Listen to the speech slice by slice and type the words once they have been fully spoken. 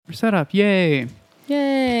We're set up. Yay.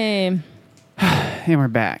 Yay. And we're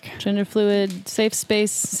back. Gender fluid,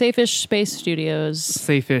 safe-ish space studios.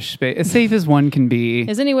 Safe-ish space. As safe as one can be.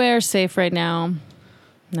 Is anywhere safe right now?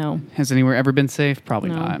 No. Has anywhere ever been safe? Probably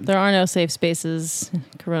No. not. There are no safe spaces.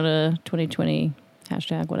 Corona 2020,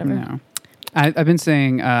 hashtag whatever. No. I've been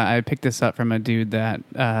saying, I picked this up from a dude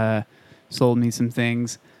that sold me some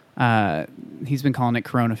things. He's been calling it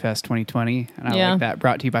Corona Fest 2020, and I like that.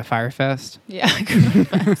 Brought to you by Firefest. Yeah, Corona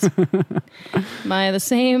Fest. By the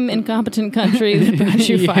same incompetent country that brought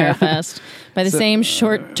you Firefest. By the same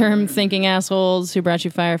short-term thinking assholes who brought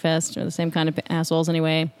you Firefest, or the same kind of assholes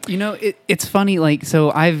anyway. You know, it's funny, like,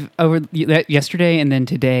 so I've, yesterday and then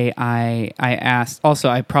today, I asked, also,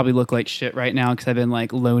 I probably look like shit right now because I've been,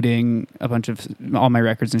 like, loading a bunch of, all my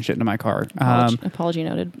records and shit into my car. Apology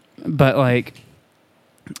noted. But, like,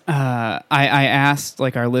 I asked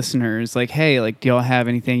like our listeners, like, hey, like, do y'all have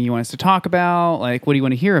anything you want us to talk about? Like, what do you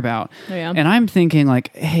want to hear about? Oh, yeah. And I'm thinking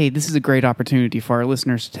like, hey, this is a great opportunity for our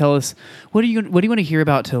listeners to tell us what do you want to hear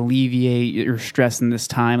about to alleviate your stress in this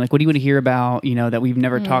time? Like, what do you want to hear about, you know, that we've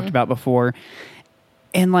never talked about before?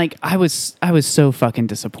 And like, I was so fucking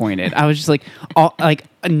disappointed. I was just like,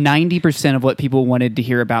 90% of what people wanted to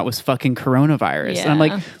hear about was fucking coronavirus. Yeah. And I'm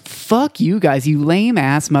like, fuck you guys, you lame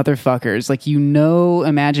ass motherfuckers. Like, you know,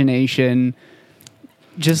 imagination,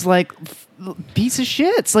 just like piece of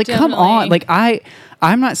shits. Like, Definitely. come on. Like,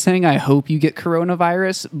 I'm not saying I hope you get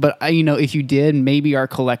coronavirus, but you know, if you did, maybe our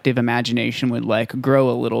collective imagination would like grow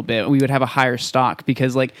a little bit. We would have a higher stock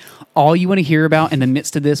because like all you want to hear about in the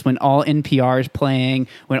midst of this, when all NPR is playing,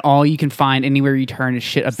 when all you can find anywhere you turn is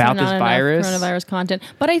shit about this virus, coronavirus content.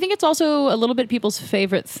 But I think it's also a little bit people's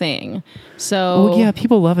favorite thing. So, well, yeah,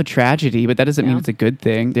 people love a tragedy, but that doesn't mean it's a good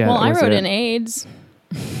thing. Yeah, well, I wrote in AIDS.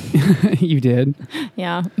 You did?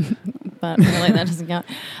 Yeah, but really that doesn't count.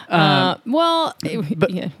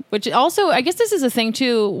 Which also, I guess this is a thing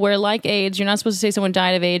too, where like AIDS, you're not supposed to say someone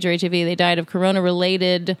died of AIDS or HIV. They died of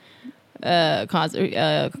corona-related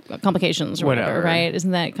complications or whatever, right?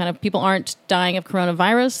 Isn't that kind of, people aren't dying of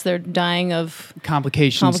coronavirus, they're dying of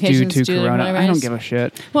complications due to corona. I don't give a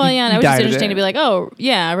shit. Well, yeah, and it was just interesting to be like, oh,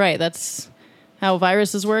 yeah, right, that's how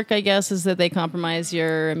viruses work, I guess, is that they compromise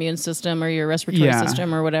your immune system or your respiratory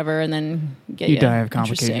system or whatever, and then you die of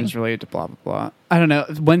complications related to blah, blah, blah. I don't know.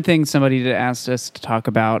 One thing somebody asked us to talk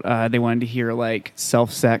about, they wanted to hear, like,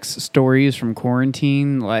 self-sex stories from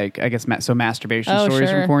quarantine, like, I guess, masturbation stories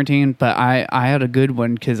from quarantine, but I had a good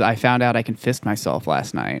one because I found out I can fist myself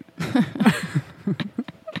last night.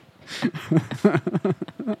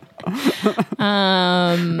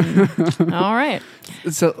 All right.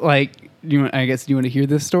 So, like, do you want to hear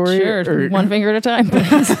this story? Sure, one finger at a time,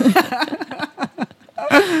 please.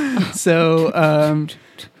 So,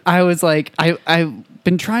 I was like, I've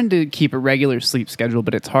been trying to keep a regular sleep schedule,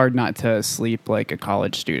 but it's hard not to sleep like a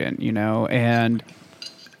college student, you know, and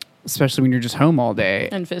especially when you're just home all day.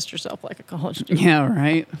 And fist yourself like a college student. Yeah,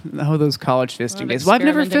 right? Oh, those college fisting days. Well, I've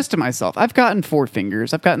never fisted myself. I've gotten 4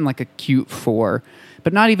 fingers. I've gotten like a cute 4,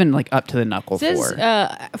 but not even like up to the knuckle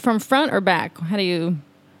 4. From front or back? How do you...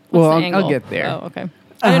 Well, I'll get there. Oh, okay.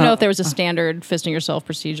 I don't know if there was a standard fisting yourself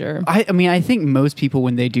procedure. I mean, I think most people,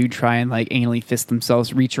 when they do try and like anally fist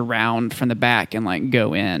themselves, reach around from the back and like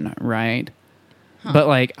go in, right? Huh. But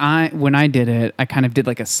like when I did it, I kind of did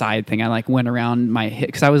like a side thing. I like went around my hip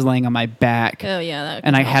because I was laying on my back. Oh yeah,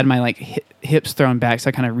 and I had my like hips thrown back, so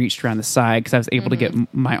I kind of reached around the side because I was able to get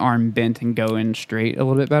my arm bent and go in straight a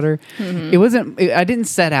little bit better. It wasn't. I didn't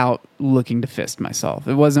set out looking to fist myself.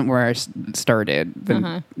 It wasn't where I started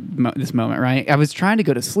this moment. Right? I was trying to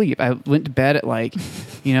go to sleep. I went to bed at like,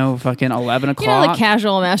 fucking 11 o'clock. You know, the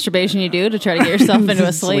casual masturbation you do to try to get yourself into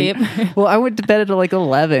a sleep. Well, I went to bed at like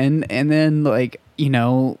 11, and then like,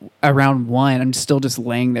 around 1, I'm still just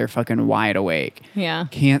laying there fucking wide awake. Yeah.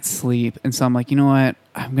 Can't sleep. And so I'm like, you know what?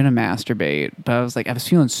 I'm going to masturbate. But I was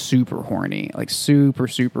feeling super horny, like super,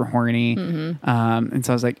 super horny. And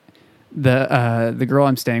so I was like, the girl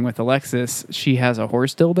I'm staying with, Alexis, she has a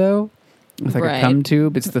horse dildo with like a cum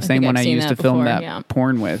tube. It's the same one I used to film that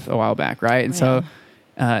porn with a while back. Right. And so,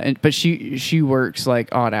 but she works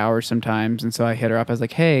like odd hours sometimes. And so I hit her up. I was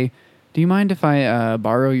like, hey, do you mind if I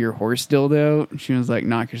borrow your horse dildo? She was like,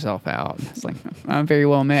 knock yourself out. It's like, I very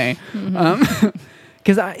well may.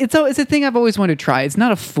 Because it's a thing I've always wanted to try. It's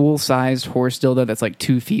not a full-sized horse dildo that's like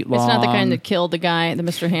 2 feet long. It's not the kind that killed the guy, the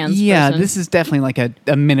Mr. Hands person. This is definitely like a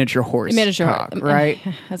miniature horse cock, right?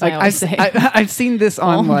 As I always say. I've seen this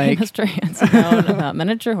on like... Mr. Hands known about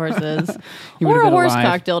miniature horses. Or a horse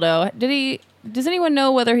cock dildo. Did he... Does anyone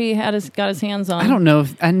know whether he got his hands on? I don't know.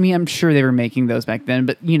 I'm sure they were making those back then,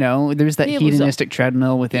 but there's that hedonistic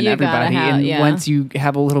treadmill within everybody, and once you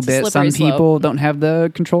have a little bit, some people don't have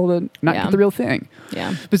the control to not get the real thing.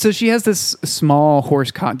 Yeah. But so she has this small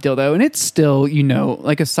horse cock dildo, and it's still,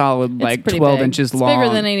 like a solid 12 big. inches it's long.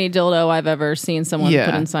 Bigger than any dildo I've ever seen someone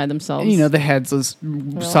put inside themselves. The head's this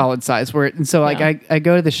solid size for it, and so I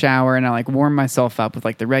go to the shower and I warm myself up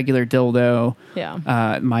with the regular dildo.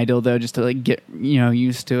 Yeah. My dildo, just to get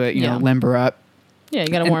used to it, limber up. Yeah, you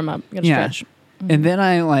got to warm up. You got to stretch. And then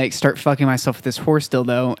I start fucking myself with this horse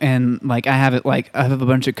dildo, and I have it I have a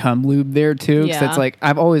bunch of cum lube there too, because it's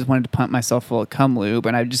I've always wanted to pump myself full of cum lube,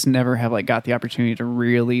 and I just never have got the opportunity to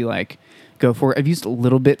really go for it. I've used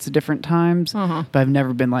little bits at different times, but I've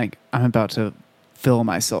never been I'm about to fill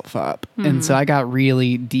myself up, and so I got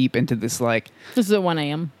really deep into this This is at 1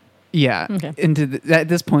 a.m. Yeah, into at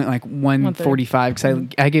this point 1:45, because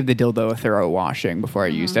I gave the dildo a thorough washing before I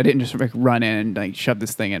used it. I didn't just run in and shove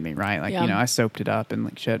this thing in me, right? I soaped it up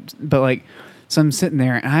and shit. But so I'm sitting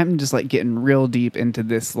there and I'm just getting real deep into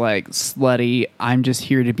this slutty. I'm just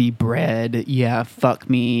here to be bred. Yeah, fuck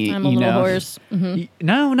me. I'm a little horse. Mm-hmm.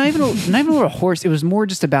 No, not even a little horse. It was more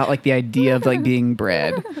just about the idea of being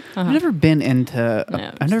bred. I've never been into.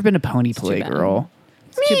 I've never been a pony play girl.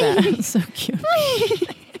 It's too bad. It's so cute.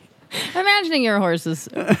 Imagining your horse is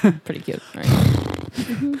pretty cute.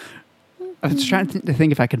 Right? I was trying to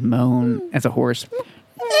think if I could moan as a horse.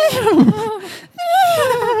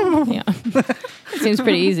 Yeah. Seems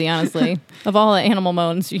pretty easy, honestly. Of all the animal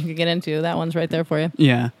moans you can get into, that one's right there for you.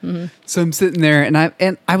 Yeah. Mm-hmm. So I'm sitting there,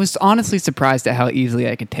 and I was honestly surprised at how easily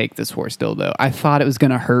I could take this horse dildo. I thought it was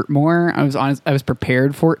going to hurt more. I was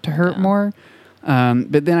prepared for it to hurt more.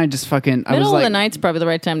 But then I just fucking... Middle of the night's probably the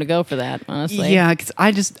right time to go for that, honestly. Yeah, because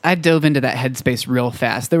I dove into that headspace real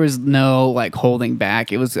fast. There was no, holding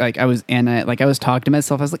back. It was I was in it. I was talking to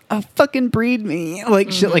myself. I was like, oh, fucking breed me.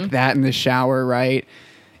 Shit like that in the shower, right?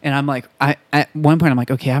 And I'm at one point, I'm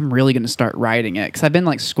okay, I'm really going to start riding it. Because I've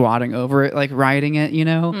been, squatting over it, riding it,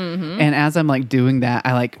 Mm-hmm. And as I'm, doing that,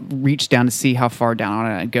 I, reach down to see how far down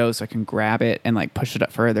on it I go so I can grab it and, push it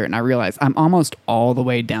up further. And I realize I'm almost all the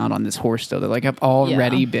way down on this horse dildo. I've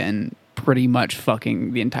already been pretty much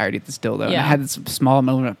fucking the entirety of this dildo. And I had this small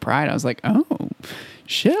moment of pride. I was like, oh,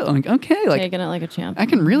 shit. Okay. Taking it like a champ. I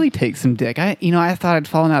can really take some dick. I thought I'd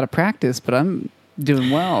fallen out of practice, but I'm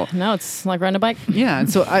doing well. No, it's like riding a bike. Yeah, and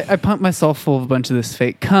so I pumped myself full of a bunch of this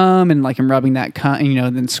fake cum, and I'm rubbing that cum,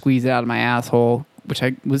 and, then squeeze it out of my asshole, which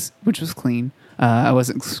was clean. I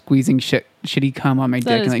wasn't squeezing shitty cum on my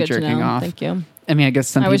dick and jerking off. Thank you. I mean, I guess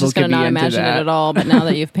some people could be into that. I was just going to not imagine it at all, but now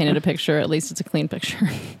that you've painted a picture, at least it's a clean picture.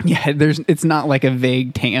 Yeah, it's not like a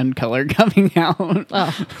vague tan color coming out.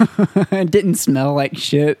 Oh. It didn't smell like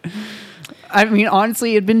shit. I mean,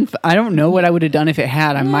 honestly, I don't know what I would have done if it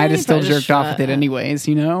had. I might have still jerked off with it anyways,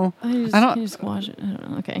 I don't just wash it. I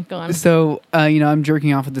don't know. Okay, go on. So, I'm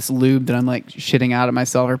jerking off with this lube that I'm shitting out of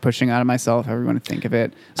myself or pushing out of myself, however you want to think of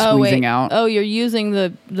it, squeezing out. Oh, you're using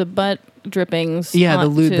the butt drippings. Yeah, the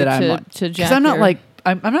lube that I'm because I'm not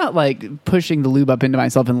I'm not pushing the lube up into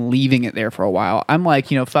myself and leaving it there for a while. I'm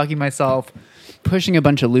fucking myself, pushing a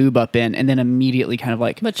bunch of lube up in, and then immediately kind of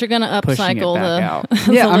But you're going to upcycle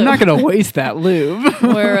the Yeah, the I'm not going to waste that lube.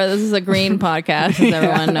 Where this is a green podcast, as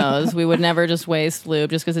everyone knows. We would never just waste lube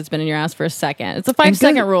just because it's been in your ass for a second. It's a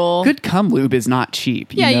 5-second rule. Good cum lube is not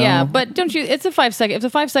cheap. Yeah, but don't you? It's a 5-second. If the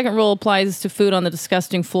 5-second rule applies to food on the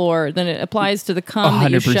disgusting floor, then it applies to the cum 100%.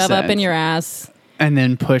 That you shove up in your ass. And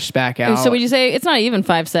then push back out. So would you say it's not even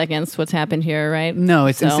 5 seconds what's happened here, right? No,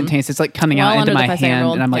 it's instantaneous. It's coming out into my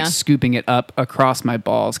hand, and I'm scooping it up across my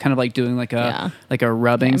balls, kind of doing a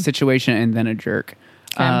rubbing situation and then a jerk.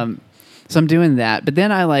 Okay. So I'm doing that, but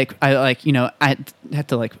then I had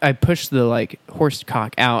to I push the horse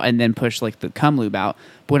cock out and then push the cum lube out.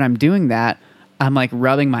 But when I'm doing that, I'm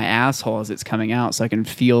rubbing my asshole as it's coming out so I can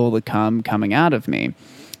feel the cum coming out of me.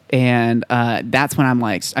 And that's when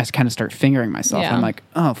I kind of start fingering myself. Yeah. I'm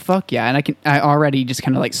oh, fuck yeah. And I already just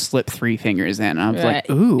kind of slip 3 fingers in. And I was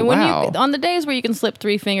ooh, wow. On the days where you can slip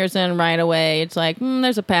 3 fingers in right away, it's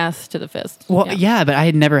there's a path to the fist. Well, yeah, but I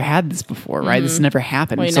had never had this before, right? Mm-hmm. This never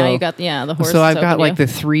happened. Well, now you got, the horse. So I've got the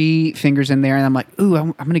 3 fingers in there, and I'm ooh,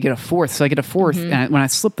 I'm going to get a 4th. So I get a 4th. Mm-hmm. And when I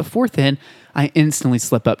slip the 4th in, I instantly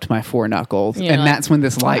slip up to my 4 knuckles. And that's when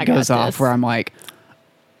this light goes off where I'm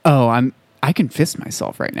oh, I can fist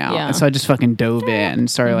myself right now. Yeah. And so I just fucking dove in and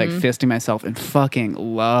started fisting myself and fucking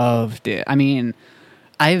loved it. I mean,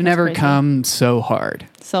 I've never come so hard.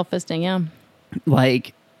 Self-fisting, yeah.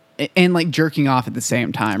 and like jerking off at the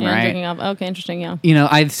same time, Yeah, right? jerking off. Okay, interesting. Yeah. You know,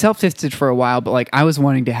 I self-fisted for a while, but like I was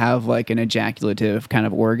wanting to have like an ejaculative kind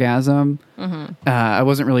of orgasm. I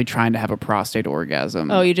wasn't really trying to have a prostate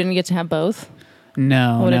orgasm. Oh, you didn't get to have both?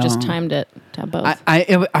 No, I would have no. just timed it to have both.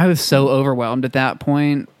 I was so overwhelmed at that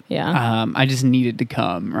point. Yeah. I just needed to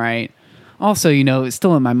come, right? Also, you know, it's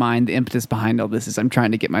still in my mind, the impetus behind all this is I'm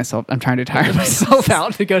trying to tire myself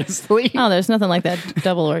out to go to sleep. Oh, there's nothing like that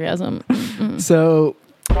double orgasm. So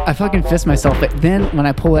I fucking fist myself. But then when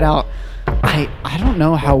I pull it out, I don't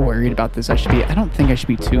know how worried about this I should be. I don't think I should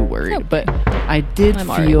be too worried, but I did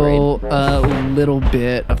feel a little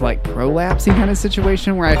bit of like prolapsing kind of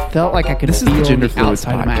situation where I felt like I could feel the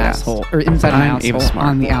outside of my asshole or inside my asshole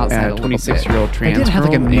on the outside. 26-year-old trans. I did have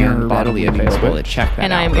like a mirror bodily available to check that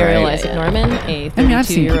And out. I'm Ariel Isaac Norman, a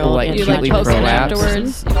 32-year-old. like, You like acutely posting prolapse.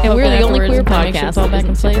 afterwards. And we're the only queer podcast all back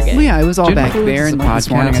in place. Well, yeah, it was all Gender back Fluids there, is and a like, this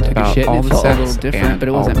morning I podcast took a about shit and all it the felt a sex little different, and but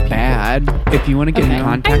it all wasn't the people. bad. If you want to get in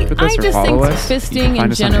contact with us I or just follow think us, fisting in us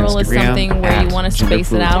on general is Instagram something where you at want to Gender space it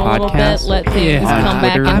Fluids out a little bit, Podcast. let things Yeah, come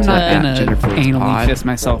back Twitter I'm not at into... gonna Gender Fluids anally Pod. fist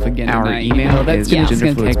myself again Our tonight. email that's is just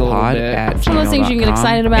gonna take a little genderfluidspod bit. at It's one of those things you get gmail.com.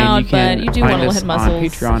 excited And about, you can but you do want find to us let on muscles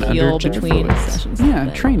Patreon under heal Gender between Fluids. sessions.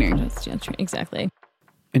 Yeah, training. Yeah, exactly.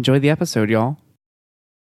 Enjoy the episode, y'all.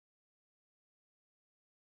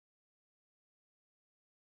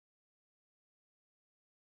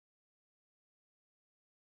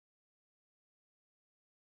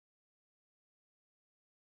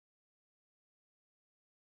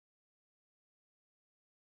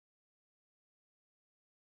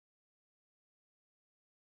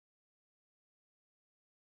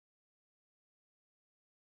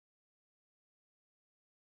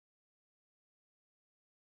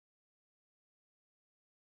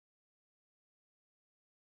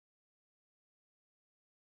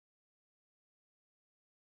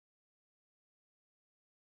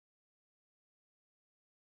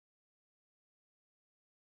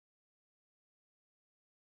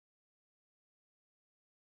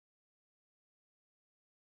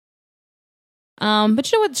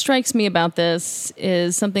 But you know what strikes me about this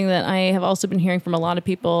is something that I have also been hearing from a lot of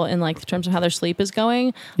people in like terms of how their sleep is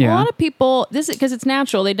going. Yeah. A lot of people, this is because it's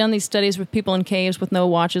natural. They've done these studies with people in caves with no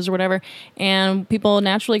watches or whatever, and people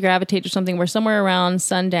naturally gravitate to something where somewhere around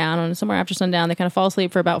sundown and somewhere after sundown, they kind of fall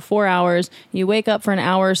asleep for about 4 hours. You wake up for an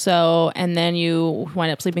hour or so, and then you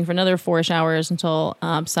wind up sleeping for another 4-ish hours until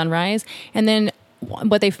sunrise. And then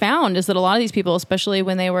what they found is that a lot of these people, especially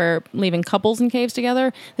when they were leaving couples in caves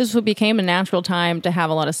together, this is what became a natural time to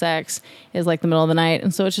have a lot of sex, is like the middle of the night.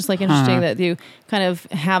 And so it's just like interesting that you kind of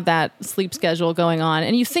have that sleep schedule going on.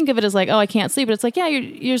 And you think of it as like, oh, I can't sleep. But it's like, yeah,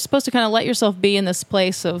 you're supposed to kind of let yourself be in this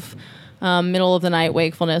place of middle of the night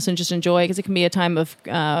wakefulness and just enjoy, because it can be a time of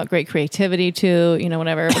great creativity too, you know,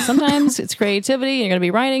 whatever. But sometimes it's creativity and you're going to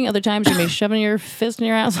be writing. Other times you're going to be shoving your fist in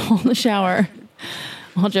your asshole in the shower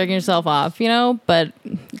while jerking yourself off, you know, but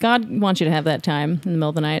God wants you to have that time in the middle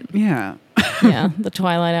of the night. Yeah. Yeah, the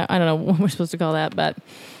twilight. I don't know what we're supposed to call that, but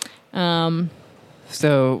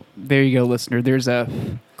So there you go, listener. There's a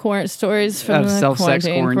stories from Of the self-sex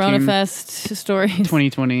quarantine. Corona-fest stories.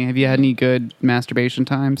 2020. Have you had any good masturbation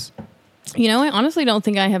times? You know, I honestly don't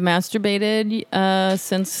think I have masturbated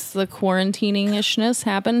since the quarantining-ishness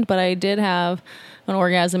happened, but I did have an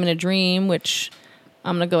orgasm in a dream, which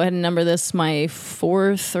I'm going to go ahead and number this my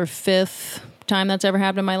 4th or 5th time that's ever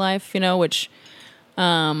happened in my life, you know, which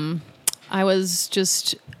I was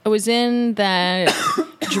in that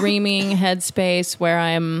dreaming headspace where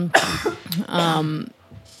I'm,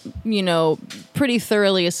 you know, pretty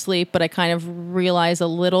thoroughly asleep, but I kind of realize a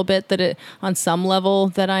little bit that on some level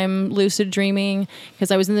that I'm lucid dreaming, because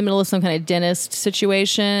I was in the middle of some kind of dentist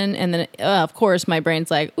situation. And then, of course, my brain's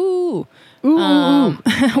like, ooh,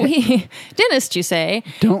 dentist, you say?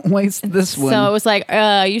 Don't waste this one. So it was like,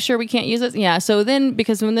 you sure we can't use it? Yeah. So then,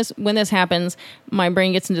 because when this happens, my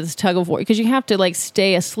brain gets into this tug of war, because you have to like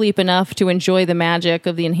stay asleep enough to enjoy the magic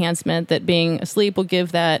of the enhancement that being asleep will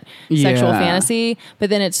give that sexual fantasy. But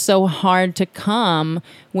then it's so hard to come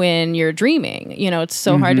when you're dreaming. You know, it's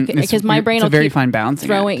so hard to, because my brain it's a will very keep fine balancing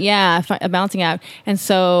throwing, act. a balancing act. And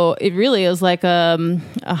so it really is like a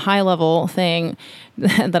high level thing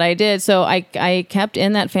that I did. So I kept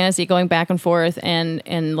in that fantasy, going back and forth,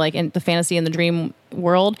 and like in the fantasy in the dream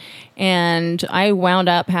world, and I wound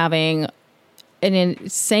up having an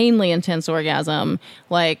insanely intense orgasm,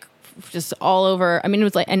 like just all over. I mean, it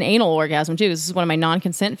was like an anal orgasm too. This is one of my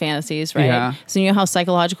non-consent fantasies, right? Yeah. So you know how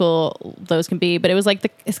psychological those can be, but it was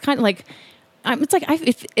like it's kind of like. It's like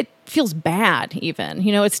it feels bad even,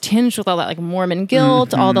 it's tinged with all that like Mormon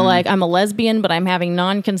guilt, all the like I'm a lesbian but I'm having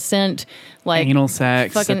non-consent like anal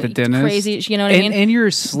sex fucking at the dentist, crazy, you know what I mean? And you're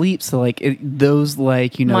asleep, so like those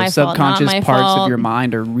like My fault, subconscious not my parts fault. of your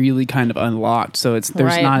mind are really kind of unlocked. So there's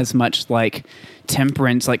Right. not as much like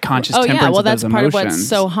temperance, like conscious Oh temperance. yeah, well of that's those part of emotions. what's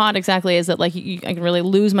so hot exactly is that like I can really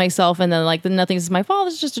lose myself and then like the nothing's my fault,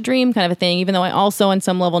 it's just a dream kind of a thing, even though I also on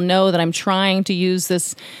some level know that I'm trying to use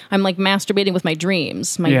this, I'm like masturbating with my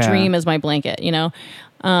dreams. My Yeah. dream is my blanket,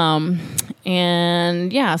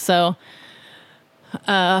 and yeah, so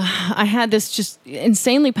I had this just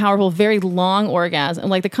insanely powerful, very long orgasm,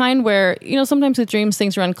 like the kind where, sometimes with dreams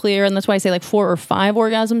things are unclear. And that's why I say like 4 or 5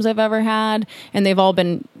 orgasms I've ever had. And they've all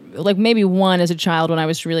been like maybe one as a child when I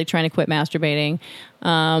was really trying to quit masturbating.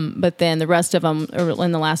 But then the rest of them are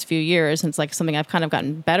in the last few years. And it's like something I've kind of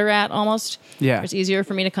gotten better at almost. Yeah. It's easier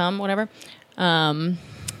for me to come, whatever.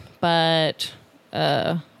 But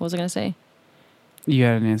what was I going to say? You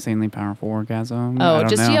had an insanely powerful orgasm. Oh, I don't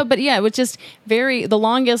just know. yeah, but yeah, it was just the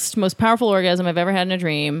longest, most powerful orgasm I've ever had in a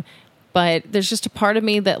dream. But there's just a part of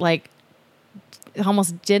me that like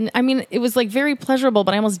almost didn't. I mean, it was like very pleasurable,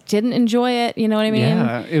 but I almost didn't enjoy it. You know what I mean?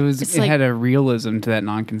 Yeah, it like- had a realism to that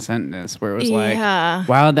non-consentness where it was Yeah. like,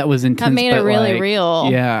 wow, that was intense. That made it but, really like, real.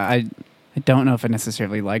 Yeah, I don't know if I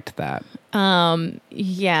necessarily liked that.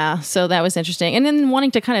 Yeah, so that was interesting. And then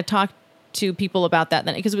wanting to kind of talk to people about that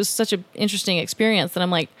then, because it was such an interesting experience that I'm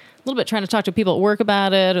like a little bit trying to talk to people at work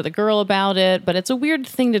about it or the girl about it, but it's a weird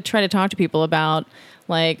thing to try to talk to people about,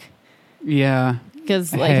 like, Yeah.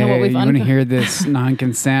 because like Hey, what we've you want to hear this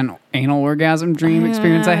non-consent anal orgasm dream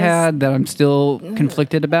experience I had that I'm still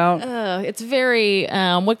conflicted about? it's very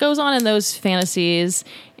what goes on in those fantasies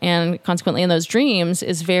and consequently in those dreams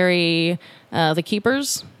is very the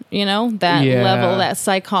keepers, that Yeah. level, that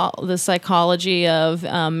the psychology of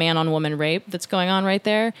man on woman rape that's going on right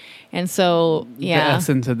there. And so The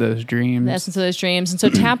essence of those dreams. the essence of those dreams. And so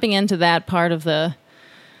tapping into that part of the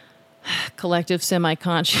collective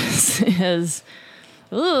semi-conscious is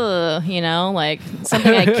like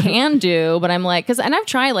something I can do, but I'm like, and I've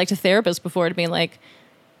tried like to therapists before to be like,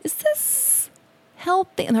 is this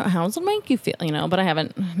healthy? And how does it make you feel? But I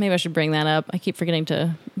haven't. Maybe I should bring that up. I keep forgetting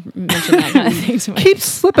to mention that kind of thing to my Keeps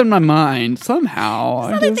slipping my mind somehow.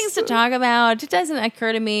 I other just- things to talk about. It doesn't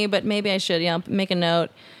occur to me, but maybe I should. Yeah, make a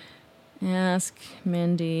note. Ask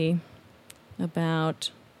Mindy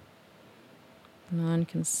about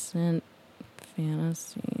non-consent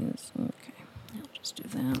fantasies. Okay, I'll just do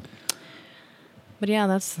that. But yeah,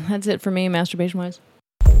 that's it for me, masturbation wise.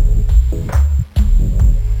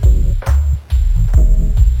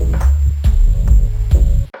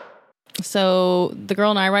 So the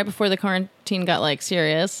girl and I, right before the quarantine got like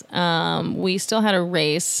serious, we still had a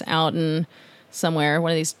race out in somewhere,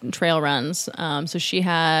 one of these trail runs. So she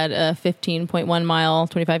had a 15.1 mile,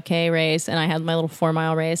 25K race, and I had my little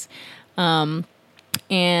 4-mile race.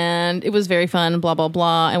 And it was very fun, blah, blah,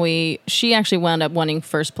 blah. And she actually wound up winning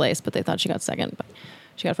first place, but they thought she got second, but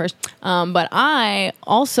she got first. But I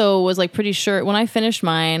also was like pretty sure when I finished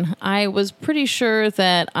mine, I was pretty sure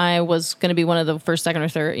that I was going to be one of the first, second, or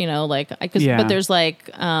third, but there's like,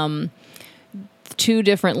 2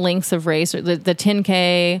 different lengths of race. The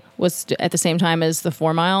 10K was at the same time as the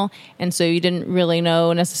 4-mile, and so you didn't really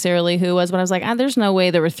know necessarily who was. But I was like, there's no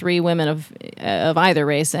way there were 3 women of either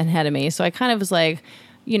race ahead of me. So I kind of was like,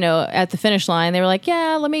 at the finish line, they were like,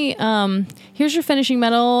 yeah, let me. Here's your finishing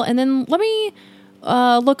medal, and then let me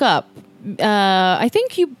look up. I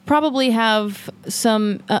think you probably have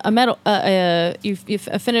a medal. You've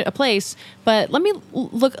finished a place, but let me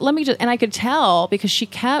look. Let me just. And I could tell because she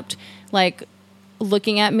kept like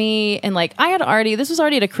looking at me, and like this was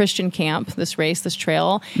already at a Christian camp, this race, this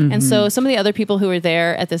trail. And so some of the other people who were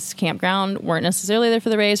there at this campground weren't necessarily there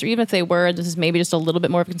for the race, or even if they were, this is maybe just a little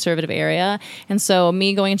bit more of a conservative area. And so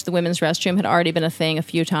me going into the women's restroom had already been a thing a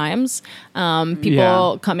few times.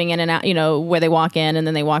 People coming in and out, where they walk in and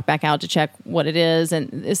then they walk back out to check what it is.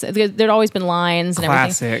 And there'd always been lines and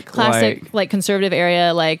everything. Classic, like conservative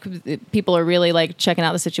area, like people are really like checking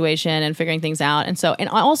out the situation and figuring things out. And so, and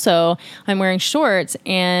also I'm wearing shorts,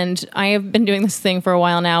 and I have been doing this thing for a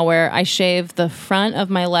while now where I shave the front of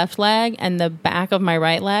my left leg and the back of my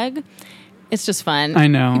right leg. It's just fun. I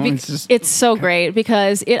know. It's so great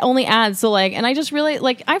because it only adds to like, and I just really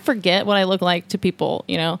like, I forget what I look like to people,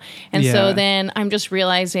 And so then I'm just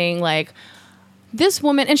realizing like, this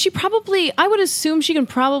woman, and I would assume she can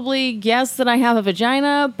probably guess that I have a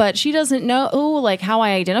vagina, but she doesn't know, like how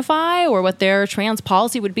I identify or what their trans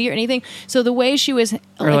policy would be or anything. So the way she was,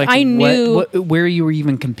 I knew where you were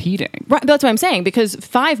even competing. Right, that's what I'm saying, because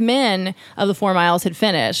 5 men of the 4 miles had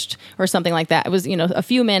finished or something like that. It was, a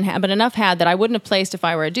few men had, but enough had that I wouldn't have placed if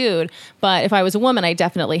I were a dude. But if I was a woman, I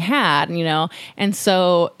definitely had, And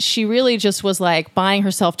so she really just was like buying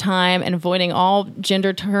herself time and avoiding all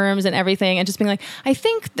gender terms and everything and just being like, I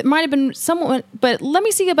think there might have been someone, but let me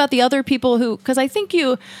see about the other people because I think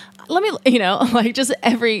let me, like just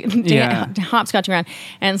every day hopscotching around.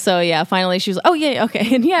 And so, finally she was like, oh, yeah,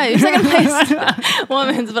 okay. And second place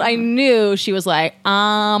woman's, but I knew she was like,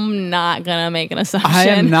 I'm not going to make an assumption I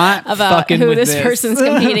am not about who this this person's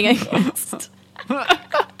competing against.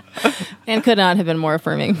 And could not have been more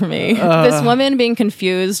affirming for me. This woman being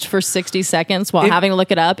confused for 60 seconds while having to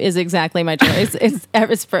look it up is exactly my choice.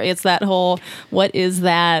 It's that whole, what is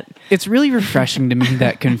that? It's really refreshing to me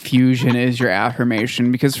that confusion is your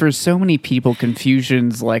affirmation, because for so many people,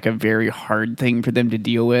 confusion's like a very hard thing for them to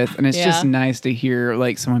deal with. And it's just nice to hear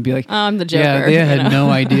like someone be like, I'm the Joker. Yeah, they had no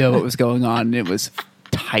idea what was going on. And it was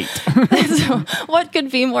tight. So what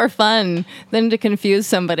could be more fun than to confuse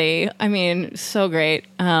somebody? I mean, so great.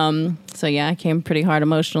 I came pretty hard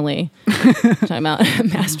emotionally. Talking about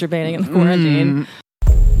masturbating in the quarantine.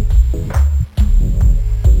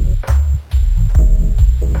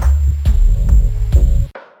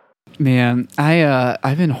 Man,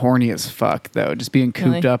 I've been horny as fuck though, just being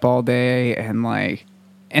cooped up all day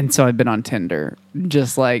and so I've been on Tinder,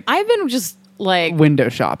 just like I've been just like window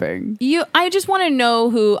shopping. I just want to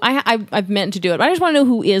know who I've meant to do it, but I just want to know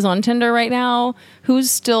who is on Tinder right now,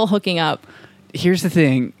 who's still hooking up. Here's the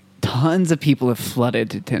thing. Tons of people have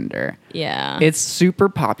flooded to Tinder. Yeah. It's super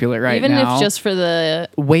popular right Even now. Even if just for the...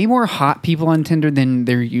 Way more hot people on Tinder than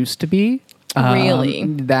there used to be. Really?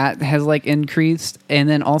 That has like increased. And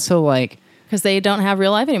then also like... Because they don't have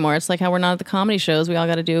real life anymore. It's like how we're not at the comedy shows. We all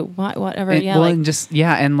got to do whatever. And, yeah. Well, like, and just,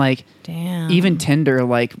 yeah. And like... Damn. Even Tinder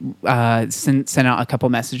like sent out a couple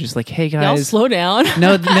messages like, hey guys... Y'all slow down.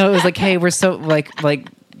 No, it was like, hey, we're so like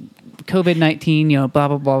COVID-19, blah,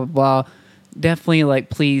 blah, blah, blah. Definitely, like,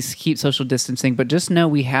 please keep social distancing, but just know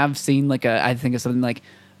we have seen like I think it's something like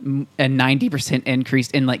a 90%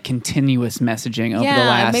 increase in like continuous messaging over the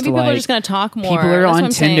last. Maybe people are just gonna talk more. People are That's on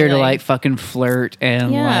Tinder to like fucking flirt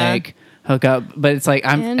and like hook up, but it's like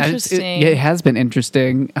it has been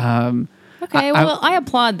interesting. Okay, I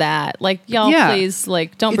applaud that. Like, y'all, please,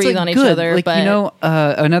 like, don't breathe on each other. Like, but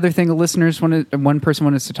another thing the listeners one person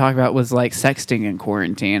wanted us to talk about was like sexting in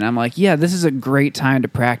quarantine. I'm like, yeah, this is a great time to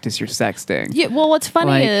practice your sexting. Yeah. Well, what's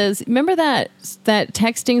funny is, remember that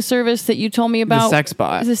texting service that you told me about? The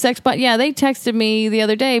Sexbot. The Sexbot. Yeah, they texted me the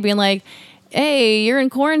other day being like, hey, you're in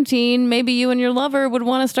quarantine. Maybe you and your lover would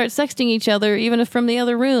want to start sexting each other, even if from the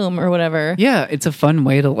other room or whatever. Yeah, it's a fun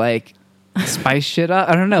way to like spice shit up.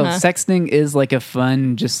 I don't know. Sexting is like a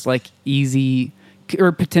fun, just like easy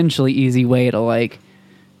or potentially easy way to like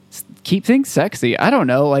keep things sexy. I don't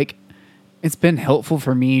know. Like, it's been helpful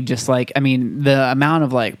for me. Just like, I mean, the amount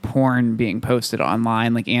of like porn being posted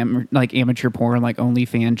online, like amateur porn, like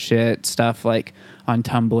OnlyFans shit stuff, like on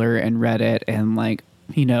Tumblr and Reddit, and like,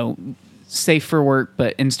 safe for work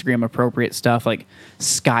but Instagram appropriate stuff, like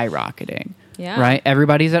skyrocketing. Yeah. Right?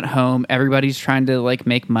 Everybody's at home. Everybody's trying to like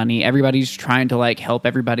make money. Everybody's trying to like help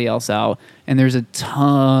everybody else out. And there's a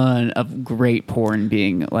ton of great porn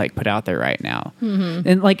being like put out there right now. Mm-hmm.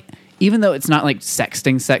 And like, even though it's not like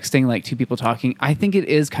sexting, like two people talking, I think it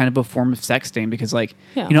is kind of a form of sexting because like,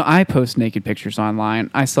 I post naked pictures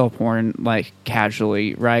online. I sell porn like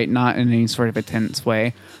casually, right? Not in any sort of intense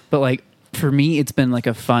way. But like, for me, it's been like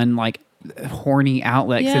a fun, like horny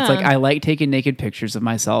outlet. It's like, I like taking naked pictures of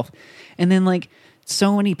myself. And then like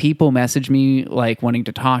so many people message me like wanting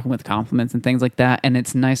to talk with compliments and things like that. And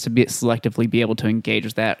it's nice to selectively be able to engage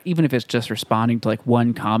with that. Even if it's just responding to like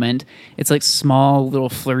one comment, it's like small little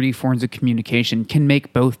flirty forms of communication can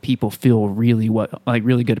make both people feel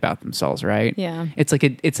really good about themselves. Right. Yeah. It's like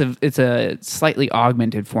it's a slightly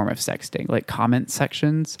augmented form of sexting, like comment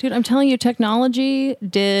sections. Dude, I'm telling you, technology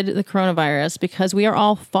did the coronavirus because we are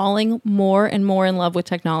all falling more and more in love with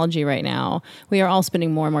technology right now. We are all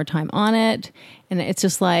spending more and more time on it. And it's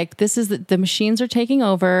just like, the machines are taking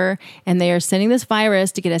over and they are sending this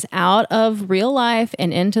virus to get us out of real life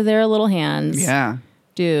and into their little hands. Yeah.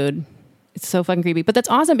 Dude, it's so fucking creepy. But that's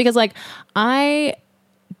awesome because like, I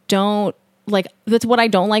don't like that's what I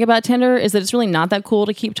don't like about Tinder is that it's really not that cool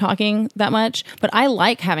to keep talking that much. But I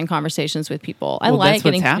like having conversations with people. I like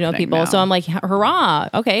getting to know people. Now. So I'm like, hurrah!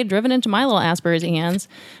 Okay, driven into my little Asperger's hands.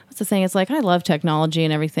 What's the thing? It's like I love technology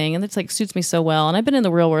and everything, and it's like suits me so well. And I've been in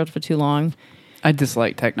the real world for too long. I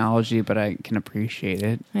dislike technology, but I can appreciate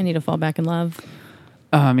it. I need to fall back in love.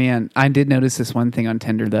 Oh man, I did notice this one thing on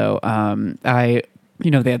Tinder though.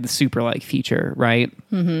 They had the super like feature, right?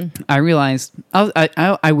 Mm-hmm. I realized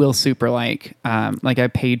I will super like I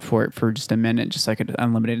paid for it for just a minute, just like an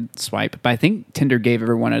unlimited swipe. But I think Tinder gave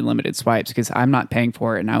everyone unlimited swipes because I'm not paying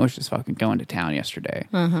for it, and I was just fucking going to town yesterday.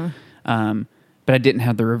 But I didn't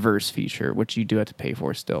have the reverse feature, which you do have to pay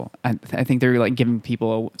for still. I think they're like giving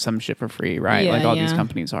people some shit for free, right? Yeah, like all these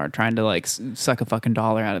companies are trying to like suck a fucking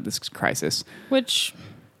dollar out of this crisis. Which,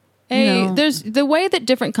 there's the way that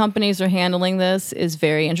different companies are handling this is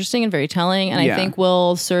very interesting and very telling, and I think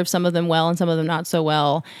will serve some of them well and some of them not so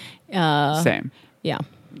well. Same. Yeah.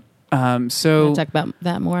 So I'll talk about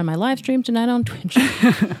that more on my live stream tonight on Twitch.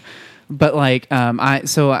 But like,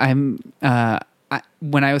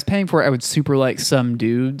 when I was paying for it, I would super like some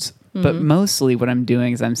dudes, but mostly what I'm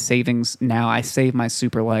doing is I'm saving now. I save my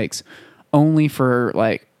super likes only for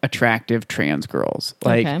like attractive trans girls.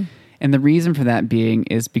 Like, and the reason for that being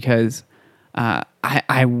is because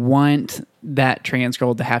I want that trans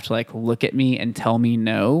girl to have to like look at me and tell me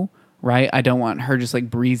no. Right. I don't want her just like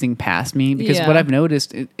breezing past me because what I've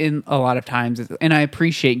noticed in a lot of times is, and I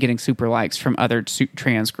appreciate getting super likes from other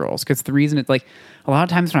trans girls because the reason it's like a lot of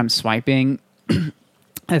times when I'm swiping,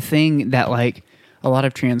 a thing that like a lot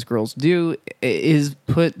of trans girls do is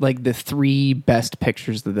put like the 3 best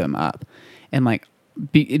pictures of them up, and like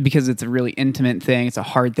because it's a really intimate thing, it's a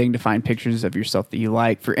hard thing to find pictures of yourself that you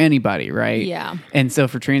like for anybody, right? Yeah. And so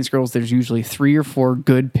for trans girls, there's usually 3 or 4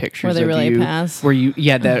 good pictures where they of really you pass. where you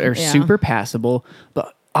that are super passable,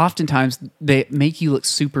 but oftentimes they make you look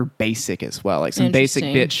super basic as well, like some basic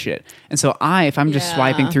bitch shit. And so if I'm just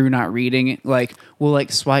swiping through, not reading it, like we'll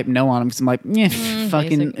like swipe no on them because I'm like,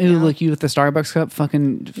 fucking, look, you with the Starbucks cup,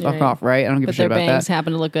 fucking fuck off, right? I don't give a shit about that. But their bangs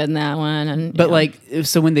happen to look good in that one. And but like,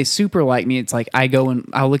 so when they super like me, it's like I go and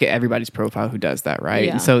I'll look at everybody's profile who does that, right?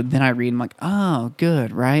 Yeah. And so then I read, I'm like, oh,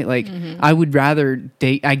 good, right? Like I would rather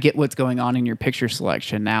date. I get what's going on in your picture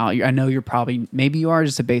selection now. I know you're maybe you are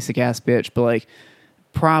just a basic ass bitch, but like,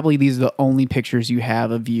 probably these are the only pictures you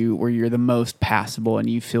have of you where you're the most passable and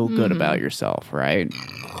you feel good about yourself, right?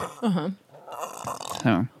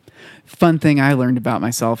 So, fun thing I learned about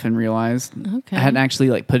myself and realized I hadn't actually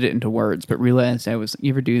like put it into words, but realized you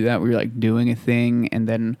ever do that where you're like doing a thing and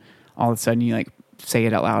then all of a sudden you like say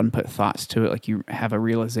it out loud and put thoughts to it, like you have a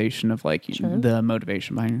realization of like the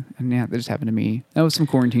motivation behind it. And that just happened to me. That was some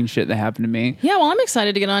quarantine shit that happened to me. Yeah, well, I'm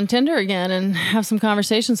excited to get on Tinder again and have some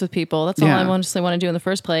conversations with people. That's all I honestly want to do in the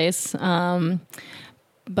first place.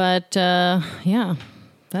 But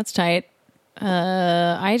that's tight.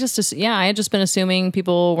 I had just been assuming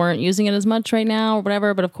people weren't using it as much right now or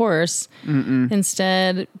whatever, but of course,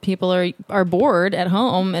 instead people are bored at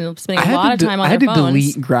home and spending a lot of time on their phones. I had to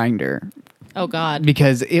delete Grindr. Oh God!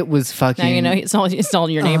 Because it was fucking. Now you know it's all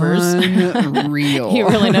your neighbors. Unreal. You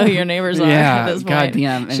really know who your neighbors are. Yeah, at this point.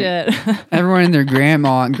 goddamn Shit. Everyone and their grandma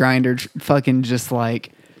on Grindr fucking just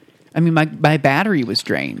like. I mean, my battery was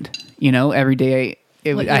drained. You know, every day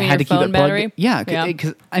I had to keep it plugged. Battery? Yeah,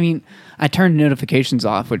 because I mean, I turned notifications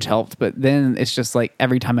off, which helped, but then it's just like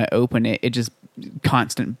every time I open it, it just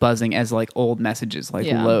constant buzzing as like old messages like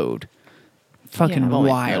load. Fucking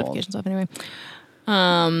wild. Notifications off anyway.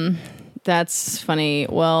 That's funny.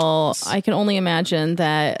 Well, I can only imagine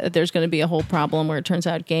that there's going to be a whole problem where it turns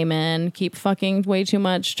out gay men keep fucking way too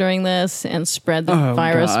much during this and spread the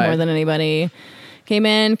virus more than anybody. Gay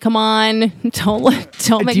men, come on. Don't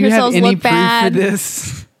make yourselves look bad. Do you have any proof for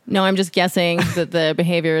this? No, I'm just guessing that the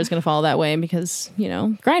behavior is going to follow that way because,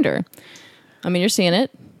 Grindr. I mean, you're seeing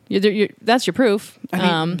it. That's your proof.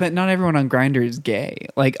 I mean, but not everyone on Grindr is gay.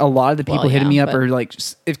 Like, a lot of the people hitting me up are, like,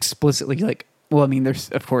 explicitly, like, well, I mean, they're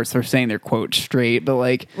saying they're, quote, straight, but,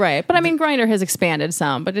 like... Right. But, I mean, Grindr has expanded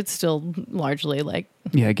some, but it's still largely, like...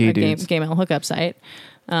 Yeah, gay dudes. Gay male hookup site.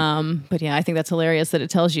 But, yeah, I think that's hilarious that it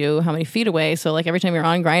tells you how many feet away. So, like, every time you're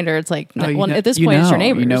on Grindr, it's like... at this point, it's your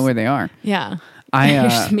neighbors. You know where they are. Yeah.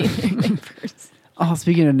 Neighbors. Oh,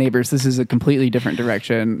 speaking of neighbors, this is a completely different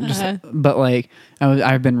direction. But like,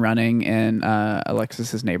 I've been running in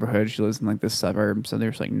Alexis's neighborhood. She lives in like this suburb, so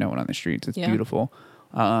there's like no one on the streets. It's beautiful.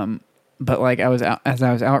 But like, as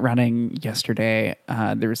I was out running yesterday,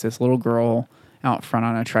 there was this little girl out front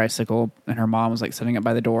on a tricycle, and her mom was like sitting up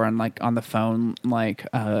by the door and like on the phone, like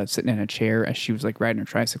sitting in a chair as she was like riding her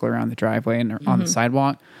tricycle around the driveway and on the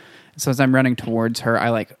sidewalk. So as I'm running towards her, I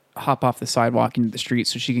like hop off the sidewalk into the street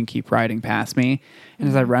so she can keep riding past me. And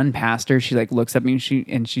as I run past her, she like looks at me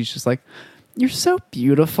and she's just like, "You're so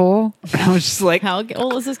beautiful." And I was just like, How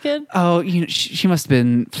old is this kid? oh, you know, she must have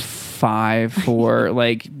been 5 for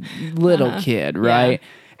like little kid, right? Yeah.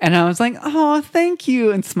 And I was like, "Oh, thank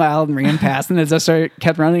you," and smiled and ran past. And as I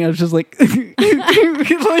kept running, I was just like,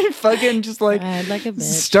 like fucking just like, Ride like a bitch.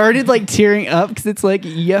 started like tearing up because it's like,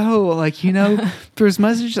 yo, like, you know, for as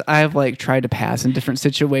much as I've like tried to pass in different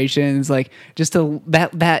situations, like just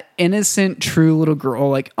that innocent, true little girl,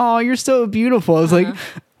 like, "Oh, you're so beautiful." I was like,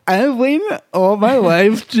 I've waited all my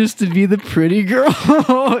life just to be the pretty girl,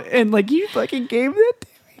 and like you fucking gave that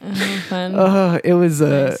to me. Fun. It was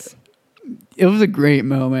Nice. it was a great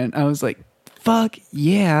moment. I was like, fuck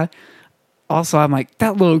yeah. Also, I'm like,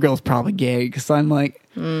 that little girl's probably gay because I'm like,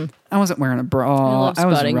 I wasn't wearing a bra. love I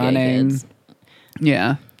was spotting gay running. kids.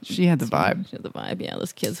 Yeah, she had the vibe. She had the vibe. Yeah,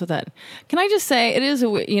 those kids with that. Can I just say, it is,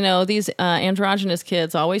 these androgynous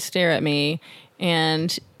kids always stare at me,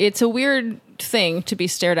 and it's a weird thing to be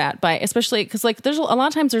stared at by, especially because like there's a lot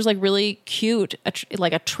of times there's like really cute,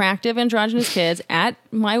 like attractive androgynous kids at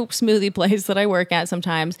my smoothie place that I work at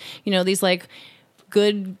sometimes. You know, these like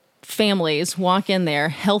good families walk in there,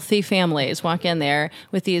 healthy families walk in there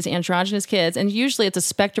with these androgynous kids, and usually it's a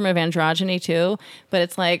spectrum of androgyny too, but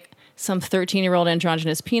it's like some 13-year-old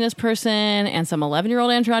androgynous penis person and some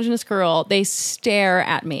 11-year-old androgynous girl. They stare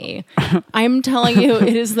at me. I'm telling you,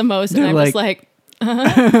 it is the most. And I'm just like,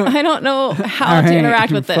 I don't know how to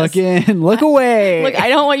interact with this. Fucking look away. Look, I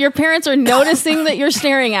don't want your parents are noticing that you're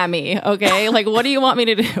staring at me. Okay, like what do you want me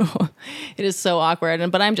to do? It is so awkward.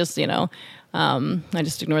 But I'm just, I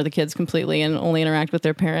just ignore the kids completely and only interact with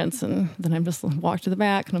their parents, and then I'm just walk to the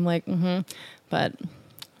back and I'm like, But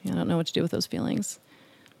I don't know what to do with those feelings.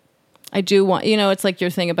 I do want, it's like your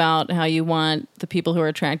thing about how you want the people who are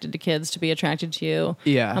attracted to kids to be attracted to you.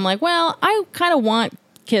 Yeah. I'm like, well, I kind of want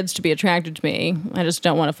kids to be attracted to me. I just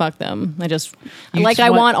don't want to fuck them. I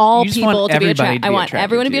want all people to be attracted. I want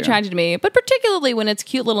everyone to be attracted to me, but particularly when it's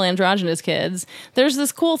cute little androgynous kids, there's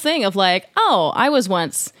this cool thing of like, oh, I was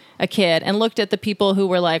once a kid and looked at the people who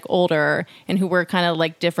were like older and who were kind of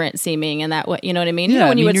like different seeming and that way, you know what I mean? Yeah,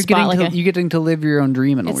 When you would spot you're getting to live your own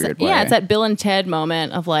dream in a weird way. Yeah, it's that Bill and Ted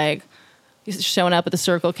moment of like, showing up at the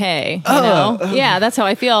Circle K, you know? Yeah, that's how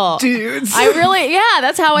I feel. Dudes.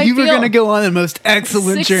 That's how I feel. You were going to go on the most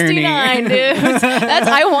excellent 69, journey. dudes.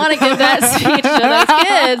 I want to give that speech to those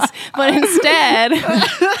kids, but instead,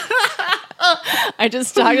 I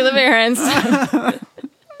just talk to the parents.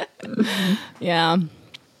 Yeah.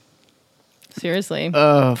 Seriously.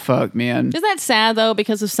 Oh, fuck, man. Isn't that sad, though,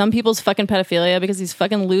 because of some people's fucking pedophilia, because these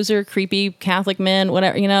fucking loser, creepy Catholic men,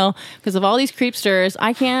 whatever, because of all these creepsters,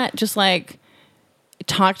 I can't just, like,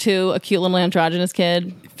 talk to a cute little androgynous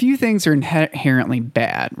kid. Few things are inherently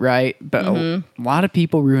bad, right? But a lot of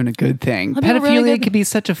people ruin a good thing. Pedophilia could be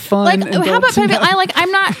such a fun. Like, how about pedophilia?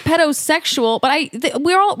 I'm not pedosexual, but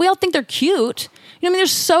we all think they're cute. You know, I mean, they're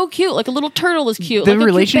so cute. Like a little turtle is cute. The like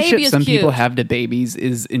relationship some cute. people have to babies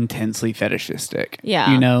is intensely fetishistic.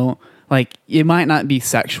 Yeah. Like it might not be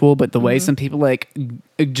sexual, but the way some people like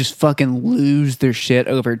just fucking lose their shit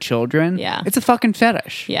over children. Yeah. It's a fucking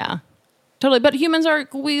fetish. Yeah. Totally, but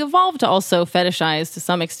we evolved to also fetishize to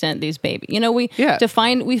some extent these babies.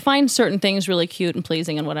 We find certain things really cute and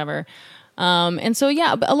pleasing and whatever. And so,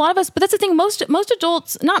 yeah, a lot of us, but that's the thing, most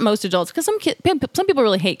adults, not most adults, because some people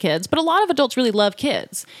really hate kids, but a lot of adults really love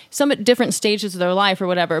kids, some at different stages of their life or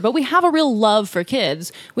whatever, but we have a real love for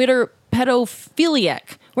kids. We're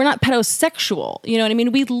pedophiliac. We're not pedosexual. You know what I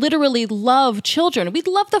mean? We literally love children. We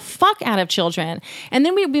love the fuck out of children. And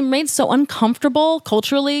then we've been made so uncomfortable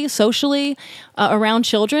culturally, socially around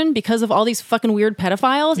children because of all these fucking weird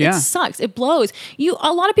pedophiles. Yeah. It sucks. It blows.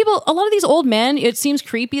 A lot of these old men, it seems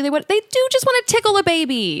creepy. They do just want to tickle a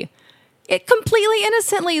baby. It completely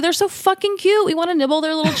innocently. They're so fucking cute. We want to nibble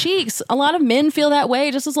their little cheeks. A lot of men feel that way,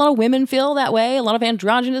 just as a lot of women feel that way. A lot of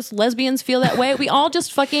androgynous lesbians feel that way. We all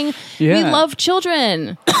just fucking, we love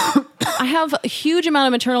children. I have a huge amount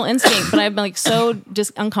of maternal instinct, but I'm like so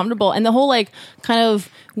just uncomfortable. And the whole like kind of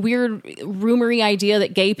weird rumory idea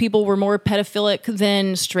that gay people were more pedophilic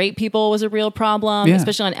than straight people was a real problem,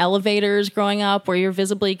 especially on elevators growing up where you're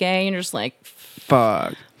visibly gay and you're just like,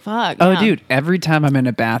 fuck. Fuck. Oh, yeah. dude, every time I'm in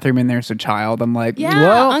a bathroom and there's a child, I'm like, yeah,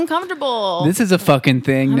 well, uncomfortable. This is a fucking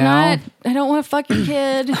thing now. I don't want to fuck your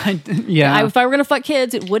kid. If I were going to fuck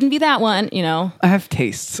kids, it wouldn't be that one, I have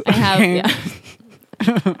tastes. I have, yeah.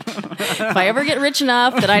 If I ever get rich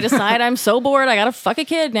enough that I decide I'm so bored, I got to fuck a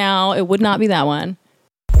kid now, it would not be that one.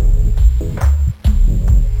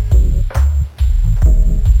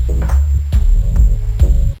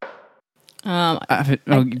 do you have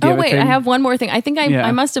a wait, thing? I have one more thing. I think Yeah.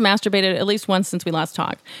 I must have masturbated at least once since we last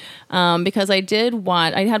talked, because I had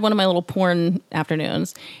one of my little porn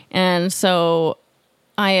afternoons, and so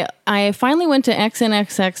I finally went to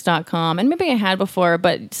xnxx.com, and maybe I had before,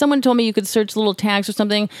 but someone told me you could search little tags or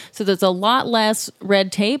something, so there's a lot less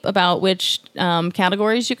red tape about which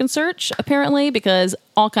categories you can search, apparently, because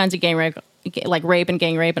all kinds of gang rape, like rape and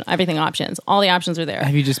gang rape and everything options. All the options are there.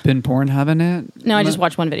 Have you just been Pornhubbing it? No, I just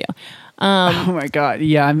watched one video. Oh my god!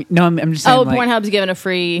 Yeah, I'm just saying. Oh, like, Pornhub's given a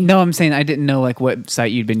free... No, I'm saying I didn't know like what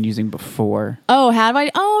site you'd been using before. Oh, have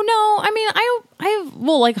I? Oh, no. I mean, I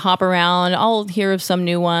will like hop around. I'll hear of some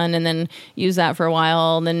new one and then use that for a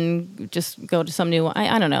while and then just go to some new one.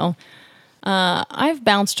 I don't know. I've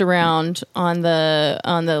bounced around on the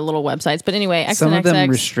little websites, but anyway, Some of them XNXX,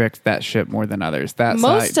 restrict that shit more than others. That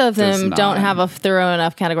most site of them does don't not. have a thorough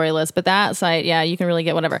enough category list, but that site, yeah, you can really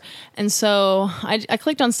get whatever. And so I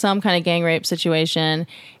clicked on some kind of gang rape situation,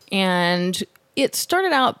 and it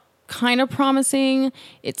started out kind of promising.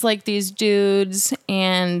 It's like these dudes,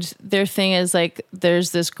 and their thing is like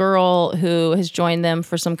there's this girl who has joined them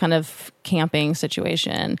for some kind of camping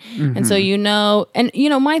situation. And so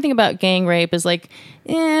my thing about gang rape is like,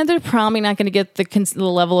 they're probably not going to get the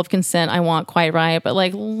level of consent I want quite right, but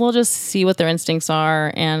like we'll just see what their instincts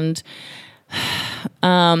are. And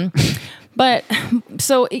but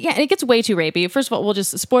so yeah, it gets way too rapey. First of all, we'll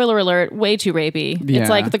just spoiler alert, way too rapey. Yeah. It's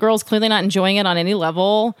like the girl's clearly not enjoying it on any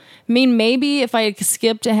level. I mean, maybe if I had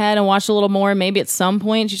skipped ahead and watched a little more, maybe at some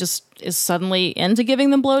point she just is suddenly into giving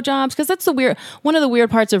them blowjobs, because that's one of the weird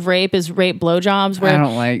parts of rape is rape blowjobs, where I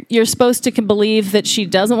don't like. you're supposed to believe that she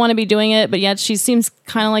doesn't want to be doing it, but yet she seems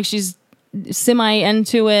kind of like she's semi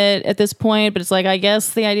into it at this point. But it's like, I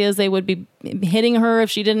guess the idea is they would be hitting her if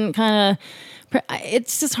she didn't kind of.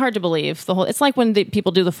 It's just hard to believe it's like when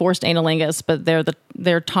people do the forced analingus, but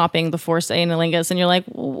they're topping the forced analingus, and you're like,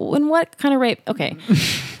 in what kind of rape? Okay,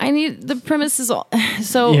 I need the premise is all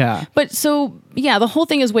so. Yeah. But so yeah, the whole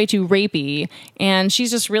thing is way too rapey, and she's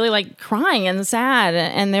just really like crying and sad,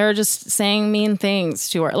 and they're just saying mean things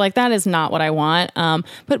to her. Like that is not what I want.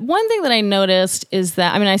 But one thing that I noticed is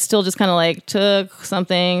that I still just kind of like took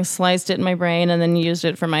something, sliced it in my brain, and then used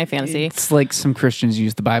it for my fantasy. It's like some Christians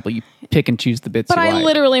use the Bible. You pick and choose the bits. But you I like.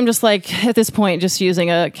 literally am just like, at this point, just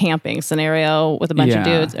using a camping scenario with a bunch of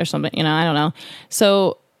Yeah. dudes or something. I don't know.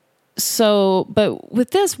 But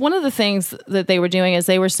with this, one of the things that they were doing is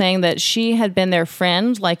they were saying that she had been their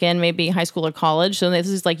friend, like in maybe high school or college. So this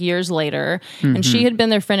is like years later. And she had been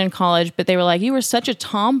their friend in college, but they were like, you were such a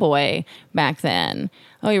tomboy back then.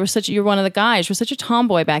 Oh, you're one of the guys. You were such a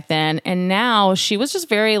tomboy back then. And now she was just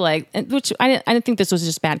very like, which I didn't think this was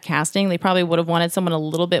just bad casting. They probably would have wanted someone a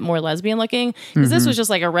little bit more lesbian looking, because this was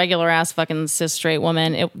just like a regular ass fucking cis straight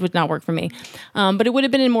woman. It would not work for me. But it would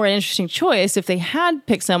have been a more interesting choice if they had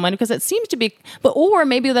picked someone, because it seems to be, or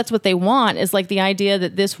maybe that's what they want, is like the idea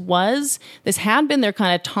that this had been their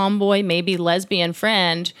kind of tomboy, maybe lesbian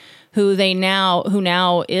friend who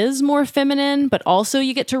now is more feminine, but also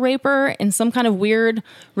you get to rape her in some kind of weird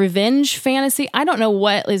revenge fantasy. I don't know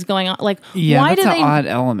what is going on. Like, Yeah, why that's do an they? odd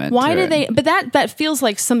element. Why to do it. they? But that feels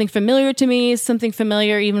like something familiar to me. Something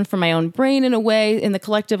familiar even from my own brain in a way, in the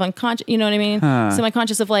collective unconscious. You know what I mean?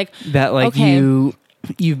 Semi-conscious of like that like okay,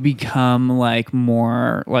 you've become like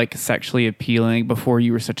more like sexually appealing? Before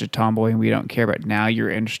you were such a tomboy and we don't care, but now you're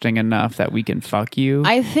interesting enough that we can fuck you?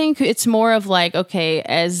 I think it's more of like, okay,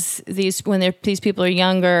 these people are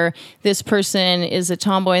younger, this person is a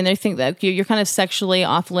tomboy, and they think that you're kind of sexually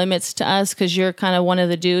off limits to us because you're kind of one of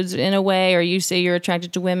the dudes in a way, or you say you're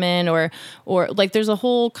attracted to women, or like there's a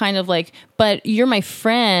whole kind of like, but you're my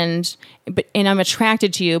friend, and I'm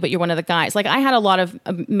attracted to you, but you're one of the guys. Like I had a lot of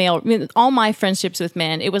all my friendships with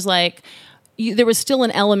men, it was like there was still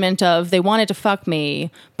an element of they wanted to fuck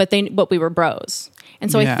me, but we were bros.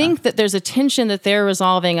 And so Yeah. I think that there's a tension that they're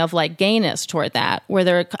resolving of like gayness toward that, where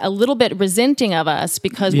they're a little bit resenting of us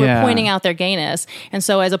because we're Yeah. pointing out their gayness. And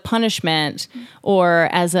so as a punishment, or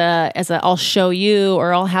as a I'll show you,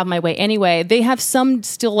 or I'll have my way anyway, they have some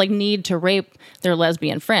still like need to rape their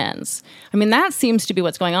lesbian friends. I mean, that seems to be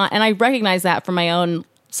what's going on. And I recognize that from my own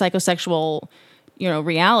psychosexual,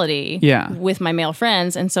 reality with my male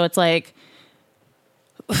friends. And so it's like,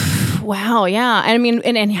 wow, yeah. I mean,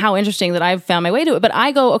 and how interesting that I've found my way to it. But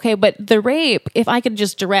I go, okay, but the rape, if I could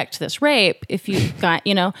just direct this rape, if you got,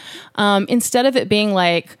 instead of it being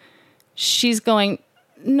like, she's going,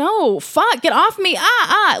 no, fuck, get off me,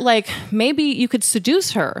 like maybe you could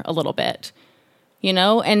seduce her a little bit,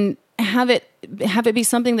 and have it be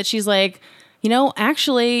something that she's like,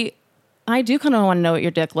 actually, I do kind of want to know what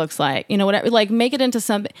your dick looks like, whatever, like make it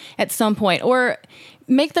into at some point, or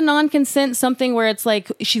make the non-consent something where it's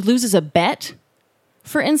like she loses a bet,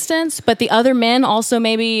 for instance, but the other men also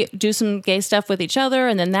maybe do some gay stuff with each other,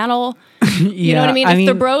 and then that'll, you know what I mean? If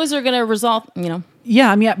the bros are going to resolve,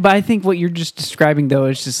 Yeah, I mean, but I think what you're just describing, though,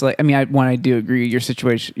 is just like, I mean, I do agree. Your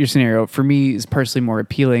situation, your scenario, for me, is personally more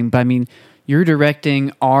appealing. But I mean, you're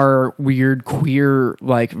directing our weird queer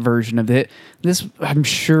like version of it. This, I'm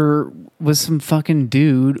sure, was some fucking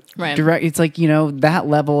dude. Right. It's like, that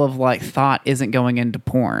level of like thought isn't going into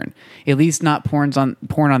porn. At least not porn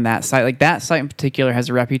on that site. Like that site in particular has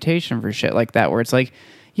a reputation for shit like that, where it's like,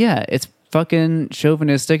 yeah, it's fucking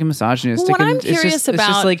chauvinistic and misogynistic. Well, what and I'm curious about, it's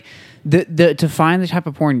just like the to find the type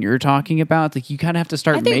of porn you're talking about, like you kind of have to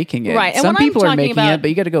start making it. Right. Some people are making it, but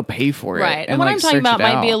you got to go pay for it. Right. And what I'm talking about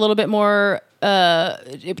might be a little bit more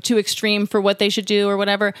too extreme for what they should do or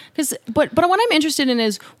whatever. But what I'm interested in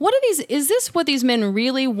is is this what these men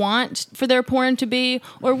really want for their porn to be,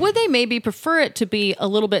 or would they maybe prefer it to be a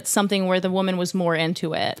little bit something where the woman was more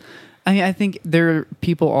into it? I think there are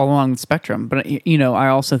people all along the spectrum, but I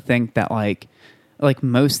also think that like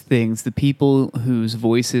most things, the people whose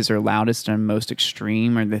voices are loudest and most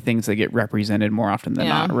extreme are the things that get represented more often than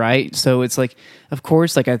not, right? So it's like, of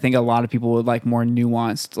course, like I think a lot of people would like more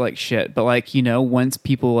nuanced like shit, but like once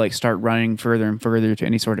people like start running further and further to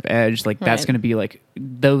any sort of edge, like that's going to be like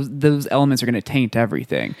those elements are going to taint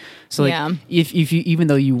everything. So like if you, even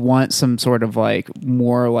though you want some sort of like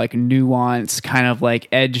more like nuance, kind of like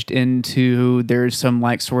edged into, there's some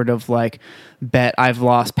like sort of like bet I've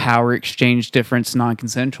lost power exchange difference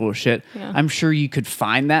non-consensual shit. I'm sure you could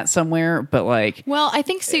find that somewhere, but like, well, I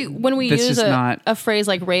think when we use a phrase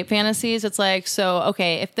like rape fantasies, it's like, so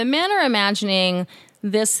okay, if the men are imagining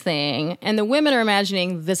this thing and the women are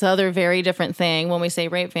imagining this other very different thing when we say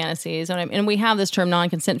rape fantasies, and we have this term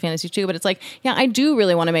non-consent fantasy too, but it's like, yeah, I do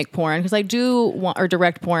really want to make porn because I do want, or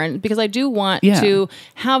direct porn because I do want to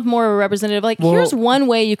have more of a representative, like, here's one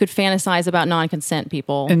way you could fantasize about non-consent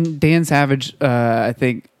people. And Dan Savage, I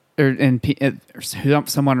think,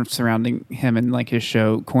 someone surrounding him in like his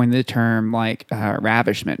show coined the term like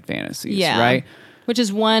ravishment fantasies, right? Which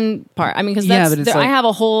is one part. I mean, because I have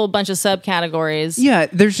a whole bunch of subcategories. Yeah,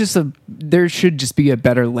 there should just be a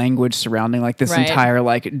better language surrounding like this entire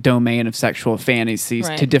like domain of sexual fantasies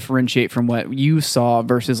to differentiate from what you saw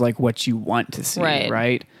versus like what you want to see,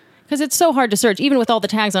 right? Because it's so hard to search, even with all the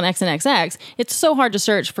tags on XNXX, it's so hard to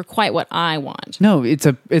search for quite what I want. No, it's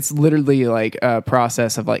literally like a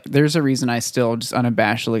process of like, there's a reason I still just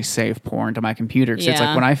unabashedly save porn to my computer. Because it's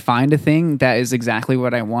like when I find a thing that is exactly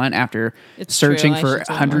what I want after searching for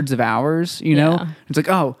hundreds of hours, it's like,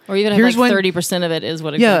 oh, or even here's like 30% of it is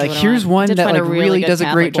what exactly what here's one that like really does a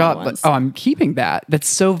great job. But, I'm keeping that. That's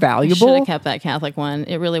so valuable. I should have kept that Catholic one.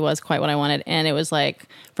 It really was quite what I wanted. And it was like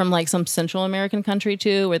from like some Central American country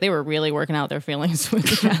too, where they were really working out their feelings with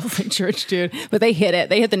the Catholic Church, dude. But they hit it.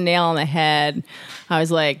 They hit the nail on the head. I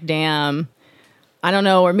was like, damn. I don't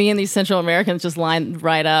know, or me and these Central Americans just line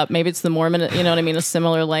right up. Maybe it's the Mormon, you know what I mean? A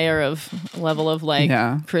similar level of like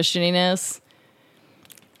Christianiness.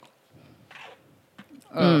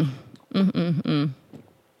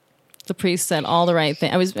 The priest said all the right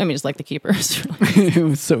thing. Just like the keepers. It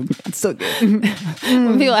was so good.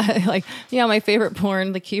 When people are like, my favorite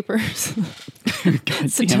porn, the keepers.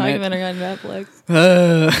 It's a documentary on Netflix.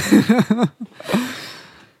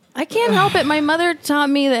 I can't help it. My mother taught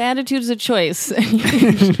me the attitude is a choice.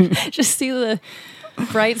 Just see the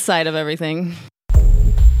bright side of everything.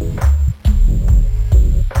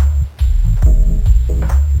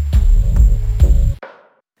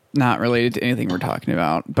 Not related to anything we're talking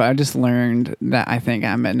about, but I just learned that I think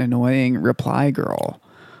I'm an annoying reply girl.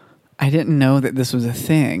 I didn't know that this was a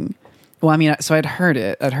thing. Well, I mean, so I'd heard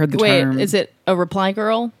it. I'd heard the term. Wait, is it a reply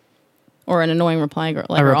girl or an annoying reply girl?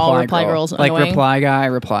 Like, are all reply girls annoying? Like reply guy,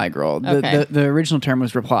 reply girl. Okay. The original term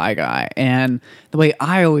was reply guy. And the way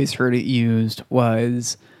I always heard it used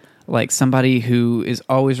was like somebody who is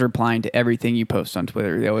always replying to everything you post on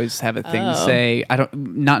Twitter. They always have a thing to say.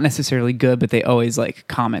 Not necessarily good, but they always like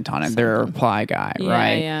comment on it. Something. They're a reply guy,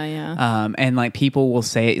 right? Yeah. And like people will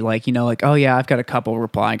say it like, like, oh yeah, I've got a couple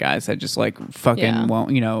reply guys that just like fucking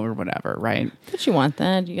won't, or whatever, right? But you want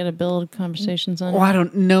that. You got to build conversations on it. Well, I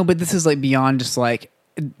don't know, but this is like beyond just like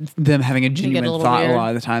them having a genuine thought weird. A lot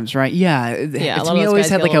of the times, right? Yeah. To me, it always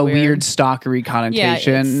had like a weird stalkery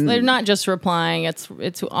connotation. They're not just replying.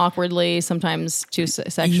 It's awkwardly, sometimes too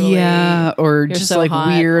sexually. Yeah, or just so like hot,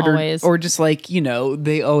 weird, or just like,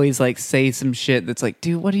 they always like say some shit that's like,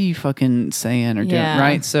 dude, what are you fucking saying or doing,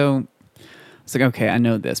 right? So It's like, okay, I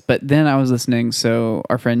know this. But then I was listening. So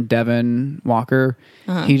our friend Devin Walker,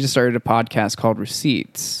 he just started a podcast called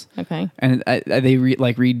Receipts. Okay. And they read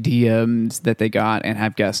DMs that they got and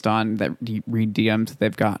have guests on that read DMs that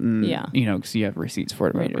they've gotten. Yeah. Because you have receipts for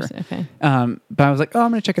it or whatever. Okay. But I was like, oh,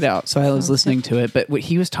 I'm going to check it out. So I was listening to it. But what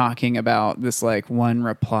he was talking about this like one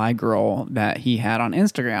reply girl that he had on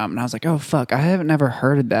Instagram. And I was like, oh, fuck, I haven't never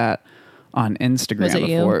heard of that on Instagram Was it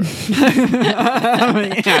before.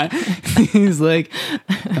 Yeah. He's like,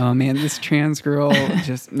 oh man, this trans girl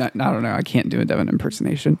just, I don't know. I can't do a Devin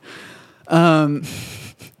impersonation. But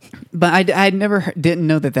I didn't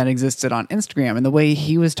know that existed on Instagram, and the way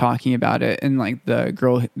he was talking about it, and like the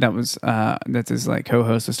girl that was that's his like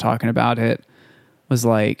co-host was talking about it, was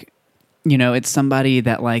like, it's somebody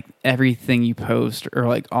that like everything you post or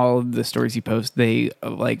like all of the stories you post, they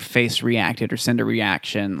like face reacted or send a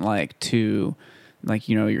reaction like to like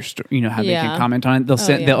your how they can comment on it.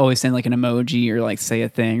 They'll always send like an emoji or like say a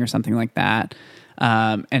thing or something like that.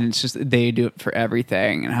 And it's just they do it for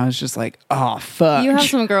everything, and I was just like, oh fuck. You have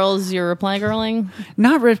some girls you're reply girling?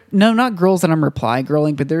 Not girls that I'm reply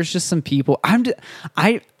girling, but there's just some people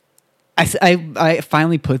I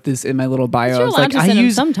finally put this in my little bio. You're allowed to send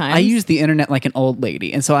them sometimes. I use the internet like an old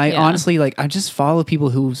lady, and so I honestly like I just follow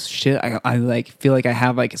people whose shit I like feel like I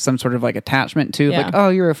have like some sort of like attachment to, like, oh,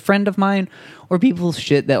 you're a friend of mine, or people's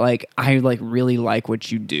shit that like I like really like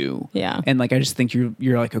what you do, and like I just think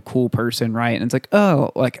you're like a cool person, right? And it's like,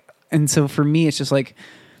 oh, like, and so for me it's just like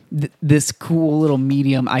this cool little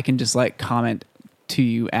medium I can just like comment to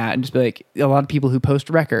you at and just be like, a lot of people who post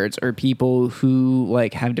records or people who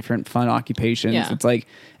like have different fun occupations. It's like,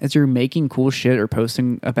 as you're making cool shit or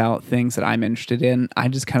posting about things that I'm interested in, I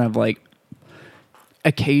just kind of like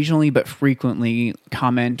occasionally but frequently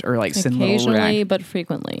comment or like send little occasionally but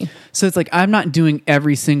frequently. So it's like I'm not doing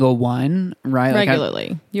every single one, right? Regularly.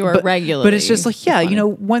 Like you are regularly. But it's just like,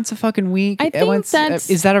 once a fucking week. I think that's...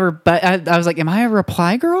 Is that but I was like, am I a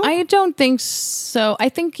reply girl? I don't think so. I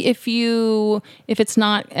think if it's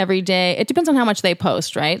not every day, it depends on how much they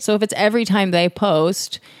post, right? So if it's every time they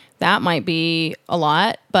post, that might be a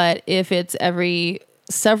lot. But if it's every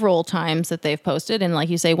several times that they've posted, and like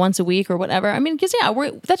you say, once a week or whatever, I mean, because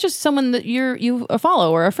that's just someone that you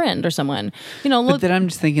follow or a friend or someone, But then I'm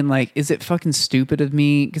just thinking, like, is it fucking stupid of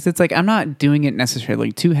me? Because it's like I'm not doing it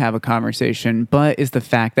necessarily to have a conversation, but is the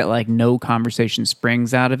fact that like no conversation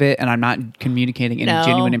springs out of it, and I'm not communicating any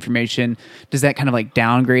genuine information, does that kind of like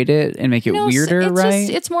downgrade it and make it weirder? Right?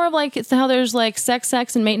 It's more of like, it's how there's like sex,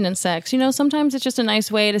 and maintenance sex. Sometimes it's just a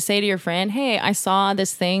nice way to say to your friend, hey, I saw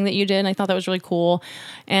this thing that you did, and I thought that was really cool.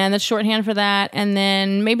 And that's shorthand for that. And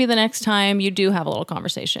then maybe the next time you do have a little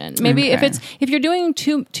conversation. Maybe if you're doing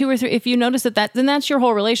two or three, if you notice that then that's your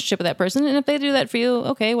whole relationship with that person. And if they do that for you,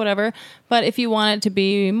 okay, whatever. But if you want it to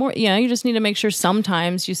be more, you just need to make sure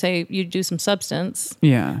sometimes you say you do some substance.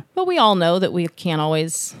 Yeah. But we all know that we can't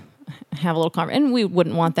always have a little conversation, and we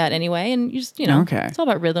wouldn't want that anyway. And you just, it's all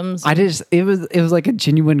about rhythms. It was like a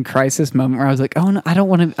genuine crisis moment where I was like, oh no, I don't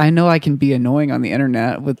want to. I know I can be annoying on the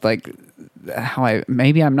internet with like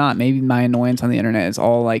maybe I'm not. Maybe my annoyance on the internet is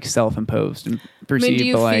all like self-imposed and perceived. Do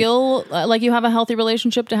you feel like you have a healthy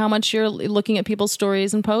relationship to how much you're looking at people's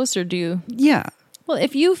stories and posts, or do you? Yeah. Well,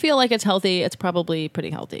 if you feel like it's healthy, it's probably pretty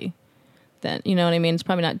healthy. Then you know what I mean. It's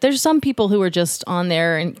probably not. There's some people who are just on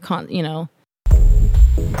there and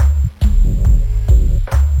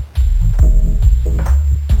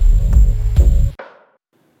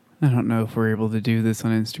I don't know if we're able to do this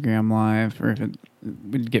on Instagram Live or if it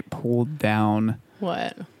would get pulled down.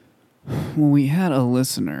 What? Well, we had a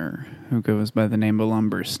listener who goes by the name of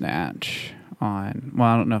Lumber Snatch on. Well,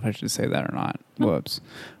 I don't know if I should say that or not. Whoops.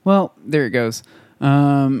 Well, there it goes.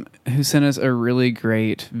 Who sent us a really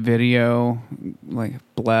great video, like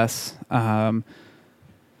bless.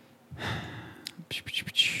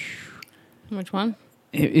 Which one?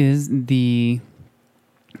 It is the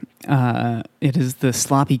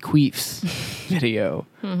Sloppy Queefs video.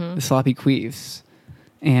 Mm-hmm. The Sloppy Queefs.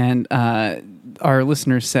 And our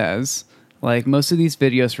listener says, like, most of these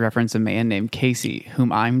videos reference a man named Casey,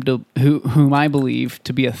 whom I believe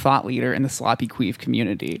to be a thought leader in the Sloppy Queef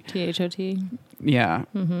community. THOT. Yeah.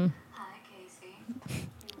 Mm-hmm. Hi, Casey. You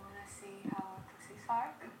want to see how our pussies are?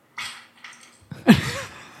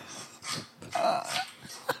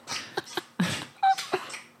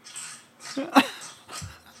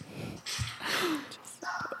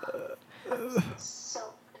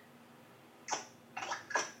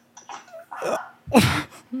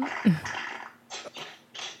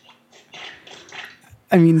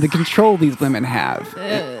 I mean, the control these women have.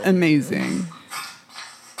 Amazing.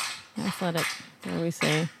 Athletic. What do we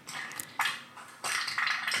say?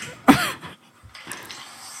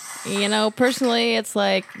 personally, it's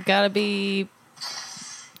like gotta be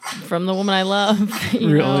from the woman I love.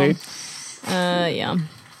 you Really? know? Yeah.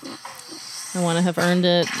 I want to have earned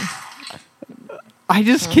it. I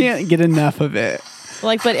just can't get enough of it.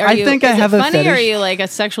 Like, but I think I have a funny, or are fetish- you like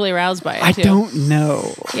sexually aroused by it? I too? don't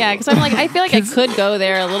know. Yeah, because I'm like, I feel like I could go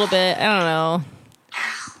there a little bit. I don't know.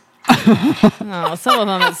 Oh, some of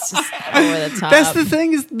them it's just over the top. That's the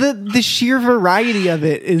thing is the sheer variety of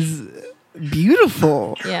it is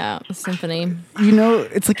beautiful. Yeah, the symphony.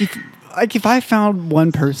 It's like if I found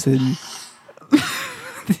one person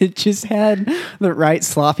that just had the right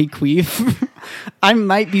sloppy queef, I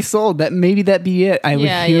might be sold. Maybe that'd be it. I would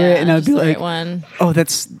hear it and I'd just be the like, right one. oh,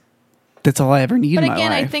 that's all I ever need But in my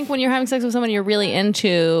again, life. I think when you're having sex with someone you're really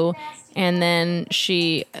into, and then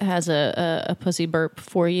she has a pussy burp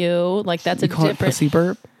for you, like that's you call it different. pussy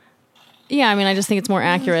burp? Yeah, I mean, I just think it's more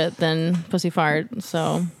accurate than pussy fart.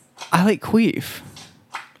 So, I like queef.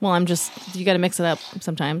 well, you got to mix it up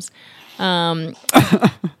sometimes. I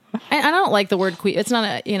don't like the word queef. It's not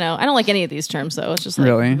I don't like any of these terms though. It's just like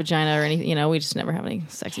Really? vagina or anything. We just never have any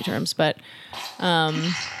sexy terms. But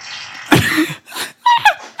I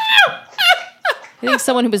think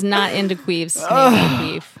someone who was not into queefs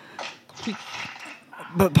can queef.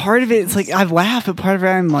 But part of it, it's like I laugh, but part of it,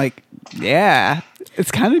 I'm like, yeah,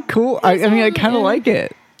 it's kind of cool. I mean, I kind of like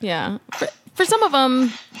it. Yeah. For some of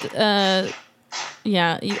them,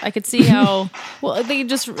 I could see how. Well,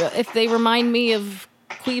 if they remind me of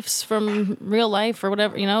queefs from real life or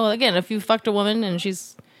whatever, Again, if you fucked a woman and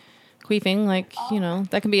she's queefing, like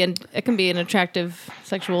that can be an attractive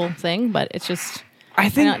sexual thing, but it's just I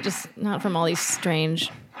think not from all these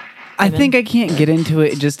strange. I think I can't get into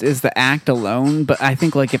it just as the act alone, but I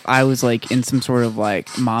think like if I was like in some sort of like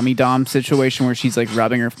mommy dom situation where she's like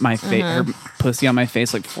rubbing her pussy on my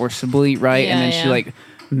face like forcibly, right? Yeah, and then she like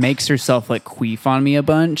makes herself like queef on me a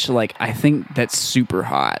bunch, like I think that's super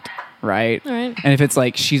hot, right? All right. And if it's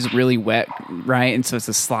like she's really wet, right? And so it's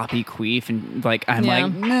a sloppy queef and like I'm Yeah.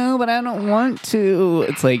 like, no, but I don't want to.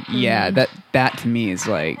 It's like, yeah, that to me is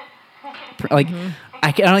like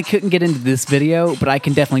I couldn't get into this video, but I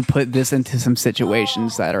can definitely put this into some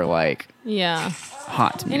situations that are like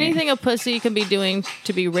hot to me. Anything a pussy can be doing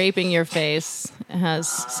to be raping your face has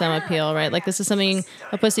some appeal, right? Like this is something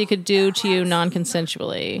a pussy could do to you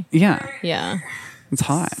non-consensually. Yeah, Yeah. it's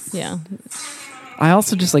hot. Yeah. I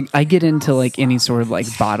also just like I get into like any sort of like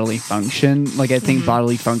bodily function. Like I think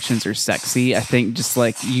bodily functions are sexy. I think just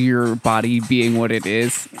like your body being what it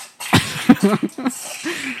is.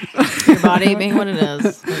 Your body being what it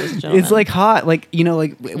is. It's like hot, like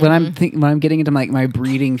like when I'm getting into like my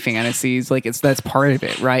breeding fantasies, like that's part of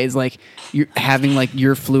it, right? It's like you're having like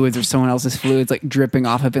your fluids or someone else's fluids like dripping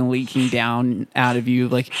off of and leaking down out of you,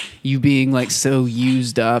 like you being like so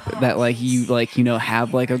used up that like you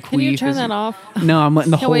have like a queef. Can you turn that off? No, I'm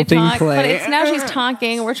letting the Can whole we thing talk? play. But it's now she's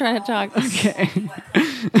talking. We're trying to talk. Okay.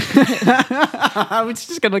 I was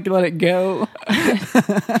just gonna let it go.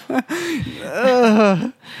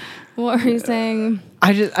 What are you saying?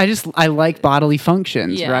 I like bodily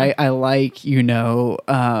functions, Yeah. right? I like,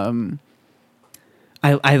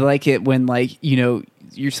 I like it when like,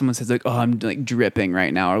 someone says like, oh, I'm like dripping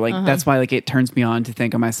right now. Or like, that's why like it turns me on to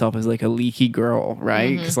think of myself as like a leaky girl,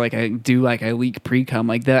 right? Because like I leak pre-cum,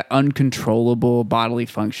 like that uncontrollable bodily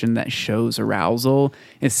function that shows arousal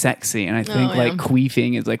is sexy. And I think like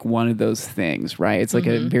queefing is like one of those things, right? It's like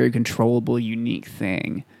a very controllable, unique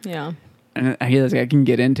thing. Yeah. And I feel like I can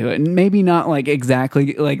get into it, and maybe not like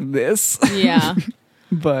exactly like this. Yeah.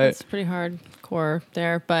 But It's pretty hardcore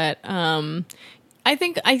there, but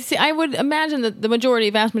I would imagine that the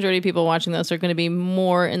vast majority of people watching this are going to be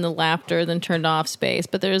more in the laughter than turned off space,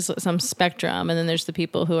 but there's some spectrum, and then there's the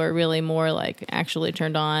people who are really more like actually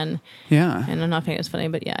turned on. yeah, And I'm not saying it's funny,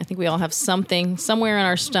 but yeah, I think we all have something somewhere in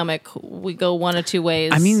our stomach. We go one or two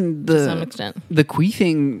ways. I mean to some extent. the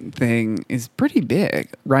queefing thing is pretty big,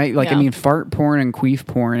 right? Like Yeah. I mean, fart porn and queef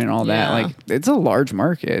porn and all that. Yeah. Like it's a large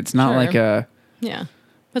market. It's not Sure. like a Yeah,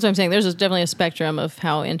 that's what I'm saying. There's definitely a spectrum of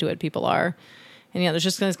how into it people are. And yeah, there's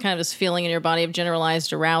just kind of this feeling in your body of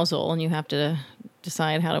generalized arousal, and you have to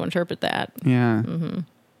decide how to interpret that. yeah.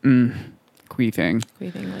 Queefing.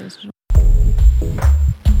 Queefing, ladies and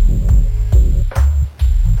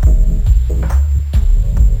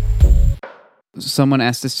Someone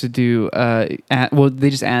asked us to do. They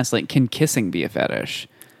just asked like, can kissing be a fetish?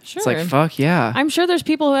 Sure. It's like fuck yeah. I'm sure there's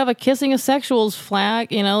people who have a kissing of sexuals flag.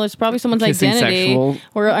 There's probably someone's Kissing identity, sexual.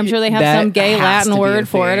 or I'm sure they have That some gay has Latin to be a word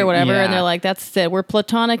for it thing. or whatever, Yeah. and they're like, "That's it. We're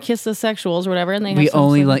platonic kiss the sexuals or whatever." And they have We some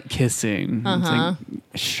only sort of- like kissing. It's like,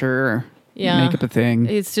 sure. Yeah. Make up a thing.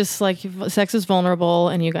 It's just like sex is vulnerable,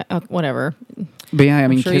 and you got whatever. But yeah, I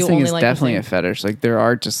mean, sure you kissing only is like definitely kissing. a fetish. Like there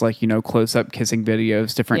are just like, close up kissing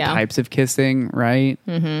videos, different Yeah. types of kissing, right?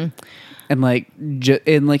 Mm-hmm. And like,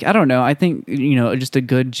 I don't know. I think, just a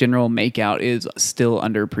good general makeout is still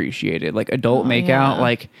underappreciated. Like adult makeout, yeah.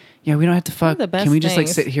 like, yeah, we don't have to fuck. the best Can we just like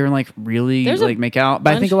things. sit here and like really There's a like make out?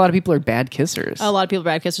 But I think bunch- a lot of people are bad kissers. A lot of people are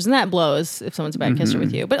bad kissers, and that blows if someone's a bad kisser Mm-hmm.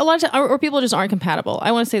 with you. But a lot of or people just aren't compatible.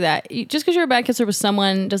 I want to say that just because you're a bad kisser with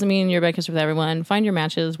someone doesn't mean you're a bad kisser with everyone. Find your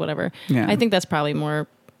matches, whatever. Yeah. I think that's probably more.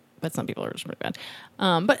 But some people are just pretty bad.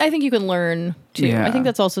 But I think you can learn too. Yeah. I think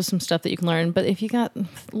that's also some stuff that you can learn. But if you got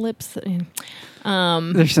lips that.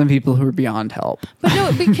 There's some people who are beyond help. But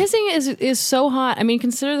no, but kissing is so hot. I mean,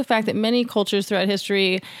 consider the fact that many cultures throughout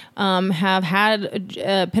history have had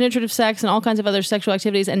penetrative sex and all kinds of other sexual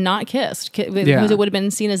activities and not kissed because it would have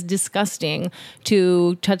been seen as disgusting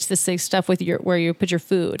to touch this stuff with where you put your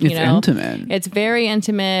food. It's intimate. It's very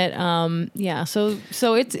intimate. Yeah. So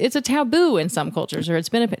it's a taboo in some cultures, or it's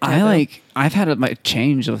been a taboo. I've had a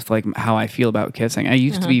change of like how I feel about kissing. I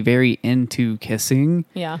used to be very into kissing.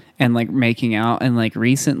 Yeah. And like making out, and like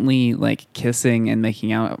recently like kissing and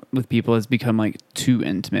making out with people has become like too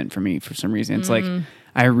intimate for me for some reason. It's like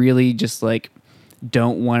I really just like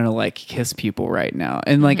don't want to like kiss people right now.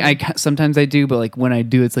 And like sometimes I do, but like when I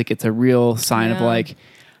do, it's like it's a real sign of Yeah. like,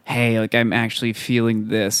 hey, like I'm actually feeling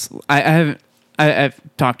this. I've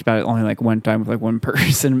talked about it only like one time with like one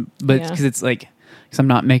person, but because it's like, because I'm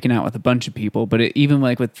not making out with a bunch of people, but even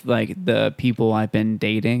like with like the people I've been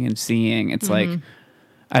dating and seeing, it's like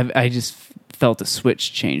I just felt a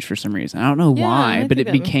switch change for some reason. I don't know Yeah, why, I but think it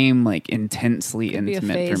that became like intensely be a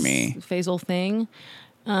intimate for me. phasal thing.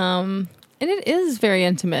 And it is very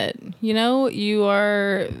intimate. You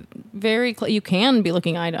are very, you can be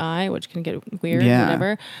looking eye to eye, which can get weird, Yeah.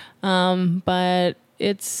 whatever. But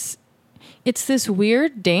it's this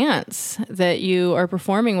weird dance that you are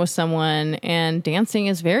performing with someone, and dancing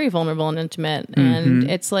is very vulnerable and intimate. And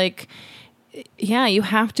it's like, yeah, you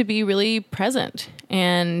have to be really present.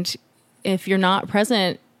 And if you're not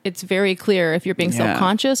present, it's very clear. If you're being Yeah.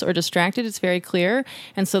 self-conscious or distracted, it's very clear.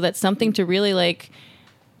 And so that's something to really like,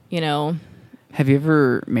 Have you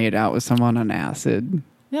ever made out with someone on acid?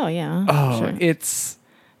 oh yeah. Oh, sure. it's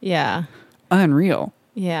Yeah. unreal.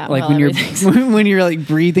 Yeah. Like well, when you're everything's- when you're like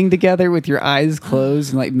breathing together with your eyes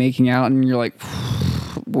closed and like making out, and you're like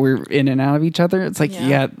we're in and out of each other. It's like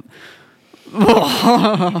Yeah.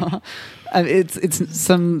 it's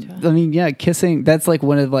some. I mean, yeah, kissing. That's like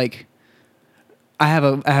one of like. I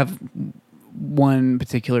have one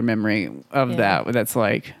particular memory of Yeah. that. That's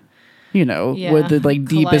like, Yeah. with the like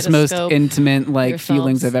deepest, most Kaleidoscope intimate like yourselves.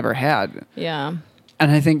 feelings I've ever had. yeah.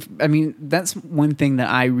 And I think, I mean, that's one thing that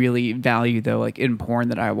I really value, though, like in porn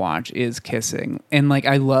that I watch is kissing. And like,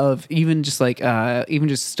 I love even just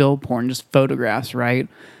still porn, just photographs, right?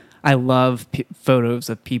 I love photos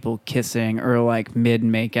of people kissing or like mid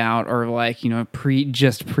make out or like, pre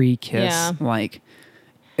kiss. Yeah. Like,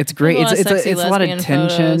 it's great. A lot of It's sexy a lot of lesbian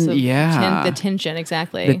tension. photos of Yeah. the tension,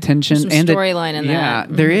 exactly. The tension Some and the storyline in yeah,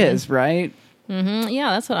 that. there is, right?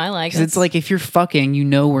 Yeah, that's what I like. Because it's like if you're fucking, you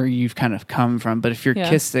know where you've kind of come from. But if you're Yeah.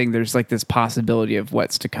 kissing, there's like this possibility of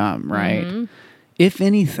what's to come, right? Mm-hmm. If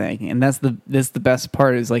anything, and that's the best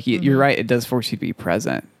part is like Mm-hmm. you're right. It does force you to be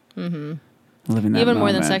present. Living that even more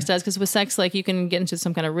than moment. sex does, because with sex, like you can get into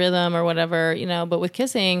some kind of rhythm or whatever, but with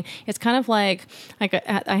kissing, it's kind of like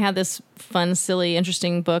I had this fun, silly,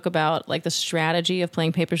 interesting book about like the strategy of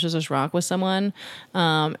playing paper, scissors, rock with someone,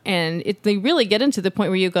 and they really get into the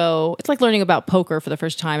point where you go, it's like learning about poker for the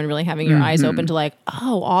first time and really having your eyes open to like,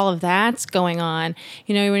 oh, all of that's going on,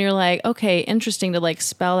 when you're like, okay, interesting to like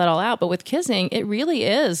spell that all out. But with kissing, it really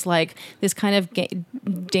is like this kind of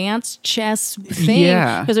dance chess thing,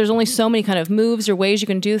 Yeah. because there's only so many kind of moves or ways you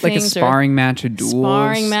can do Like a things. sparring match, a duel.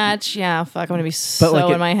 Sparring match. Yeah, fuck. I'm going to be so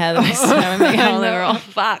like in my head the next time I make out with a girl.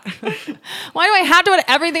 Fuck. Why do I have to put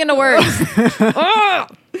everything into words?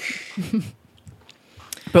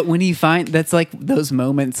 But when you find that's like those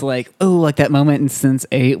moments, like like that moment in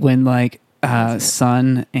Sense8 when like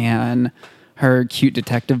Sun and her cute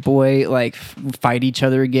detective boy like fight each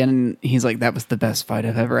other again, and he's like, "That was the best fight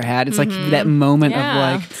I've ever had." It's like that moment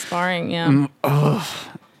Yeah. of like, Sparring. Yeah.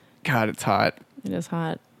 God, it's hot. It is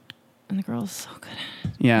hot. And the girl's so good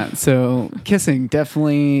at it. Yeah, so kissing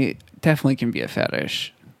definitely can be a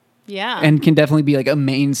fetish, Yeah. and can definitely be like a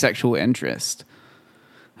main sexual interest,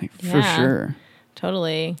 like for Yeah. sure.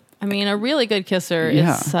 Totally. I mean, a really good kisser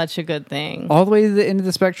Yeah. is such a good thing. All the way to the end of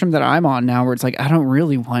the spectrum that I'm on now, where it's like I don't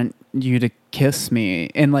really want you to kiss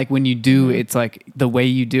me, and like when you do, it's like the way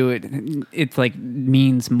you do it, it's like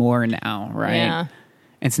means more now, right? Yeah.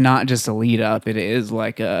 It's not just a lead up; it is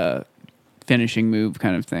like a finishing move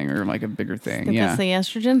kind of thing, or like a bigger thing. Think Yeah. that's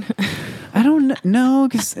the estrogen. I don't know,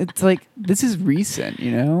 because it's like this is recent,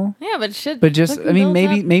 you know. Yeah, but shit. But just, fucking I mean,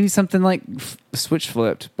 builds up. maybe something like switch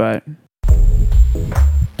flipped, but.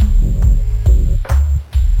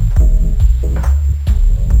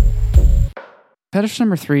 Fetish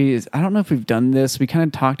number 3 is, I don't know if we've done this. We kind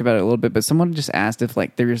of talked about it a little bit, but someone just asked if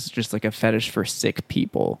like there's just like a fetish for sick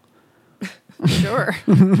people. Sure.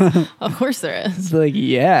 Of course there is. It's like,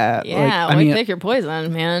 yeah. Yeah, like, I mean, pick your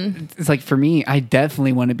poison, man. it's like for me, I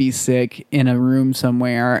definitely want to be sick in a room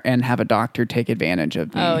somewhere and have a doctor take advantage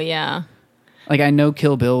of me. Oh yeah. Like, I know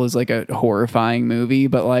Kill Bill was like a horrifying movie,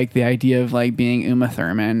 but like the idea of like being Uma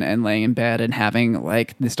Thurman and laying in bed and having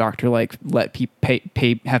like this doctor like let people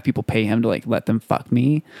have people pay him to like let them fuck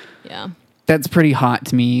me. Yeah. That's pretty hot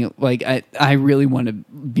to me. Like, I really want to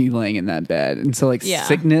be laying in that bed. And so like Yeah.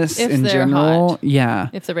 sickness If in they're general. hot. Yeah.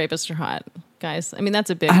 If the rapists are hot, guys. I mean, that's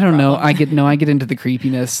a big. I don't know. problem. I get into the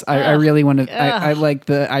creepiness. I really want to. I like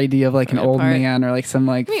the idea of like an Right old apart. man or like some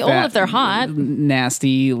like I mean, old fat, if they're hot.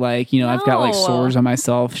 nasty. Like, you know, I've got like No. sores on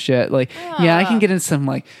myself. Shit. Like, yeah, I can get into some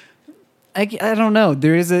like. I don't know.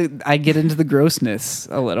 I get into the grossness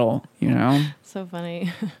a little. You know. So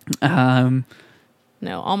funny. Um.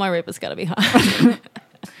 No, all my rapists got to be hot.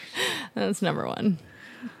 That's number one.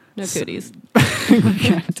 No cooties.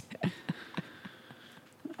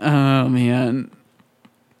 Oh man.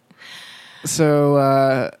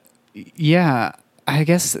 So yeah, I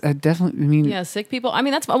guess I definitely. I mean, Yeah, sick people. I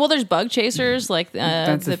mean, that's well. There's bug chasers. Like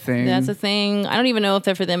That's a thing. That's a thing. I don't even know if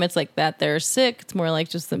they're for them. It's like that they're sick. It's more like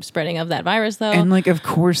just the spreading of that virus, though. and like, of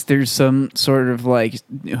course, there's some sort of like,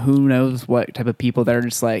 who knows what type of people that are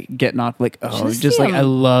just like getting off, like, oh, Just just like, seem- I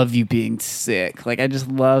love you being sick. Like, I just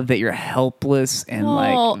love that you're helpless and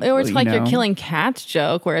well, like, or it's like you your know? killing cats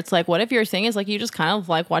joke, where it's like, what if your thing is like you just kind of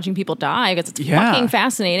like watching people die because it's Yeah. fucking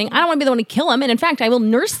fascinating. I don't want to be the one to kill them, and in fact, I will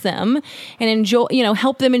nurse them and enjoy,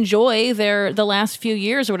 help them enjoy the last few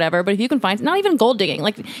years or whatever. But if you can find, not even gold digging,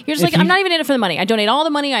 like you're just If like, I'm you- not even in it for the money. I donate all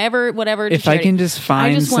the money I ever whatever. to If I charity. can just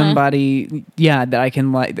find just wanna- somebody, that I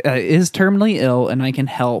can like is terminally ill and I can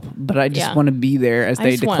help, but I just Yeah. want to be there as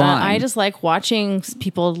they decline. I just like watching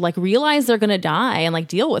people like realize they're gonna die and like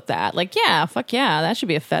deal with that. Like, yeah, fuck yeah, that should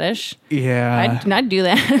be a fetish. yeah. I'd do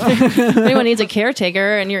that. If anyone needs a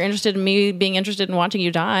caretaker and you're interested in me being interested in watching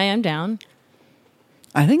you die, I'm down.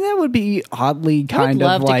 I think that would be oddly I would kind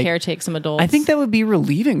love of to like. caretake some adults. I think that would be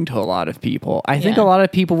relieving to a lot of people. I think Yeah. a lot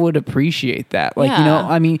of people would appreciate that. Like, Yeah.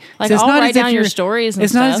 I mean, Like, so it's I'll not write as if down your you're- stories and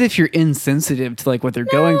It's not as stuff. if you're insensitive to like what they're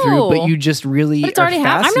going through, but No. you just really But it's are already I'm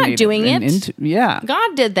not fascinated doing and it. yeah.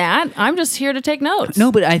 God did that. I'm just here to take notes.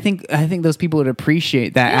 No, but I think those people would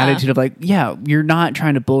appreciate that Yeah. attitude of like, yeah, you're not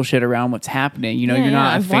trying to bullshit around what's happening. You know, Yeah, you're not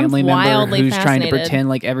yeah. a I'm family member wildly who's trying to fascinated. pretend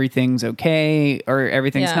like everything's okay or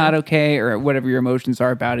everything's Yeah. not okay or whatever your emotions are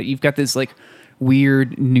about it. You've got this like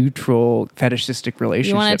weird, neutral, fetishistic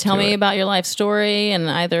relationship. You want to tell me it. about your life story and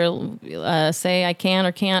either say I can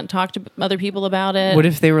or can't talk to other people about it? What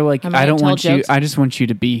if they were like, I'm I gonna don't tell want you, jokes. I just want you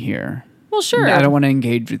to be here. Well, sure. I don't want to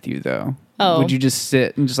engage with you though. Oh. Would you just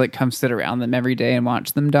sit and just like come sit around them every day and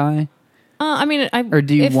watch them die? I mean, Or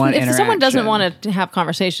do you if, want if someone doesn't interaction? want to have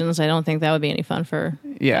conversations, I don't think that would be any fun for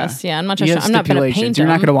Yeah. us. Yeah, I'm not You just. have I'm not going to stipulations. paint You're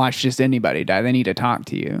not them. going to watch just anybody die. They need to talk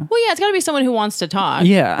to you. Well, yeah, it's got to be someone who wants to talk.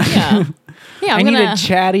 Yeah. yeah, yeah. I I'm need gonna. a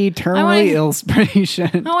chatty, terminally wanna- inspiration.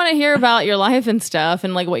 I want to hear about your life and stuff,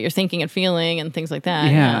 and like what you're thinking and feeling, and things like that.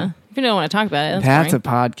 Yeah. If you don't want to talk about it, That's boring.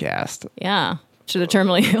 a podcast. Yeah. To the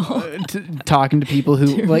terminally ill. Talking to people who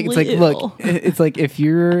like it's like Terminally look, ill. it's like if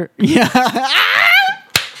you're yeah.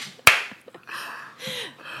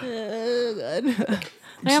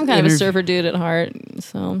 I am kind of a surfer dude at heart,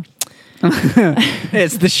 so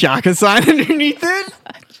It's the Shaka sign underneath it.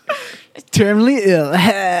 Terminally ill.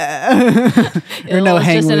 or ill no is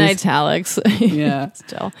hang just in loose. italics. Yeah.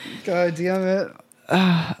 Still. God damn it.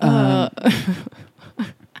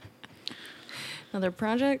 Another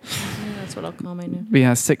project? Yeah, that's what I'll call my new. But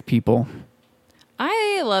yeah, sick people.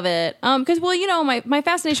 I love it. Because, my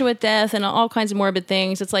fascination with death and all kinds of morbid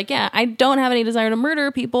things, it's like, yeah, I don't have any desire to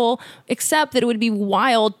murder people, except that it would be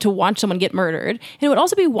wild to watch someone get murdered. And it would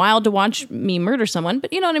also be wild to watch me murder someone.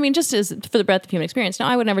 But you know what I mean? Just as for the breadth of human experience. Now,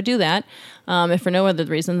 I would never do that. If for no other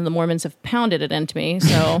reason than the Mormons have pounded it into me.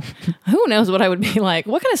 So who knows what I would be like?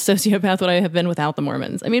 What kind of sociopath would I have been without the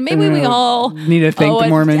Mormons? I mean, maybe we all Need to thank the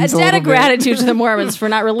Mormons A a debt little of bit. gratitude to the Mormons for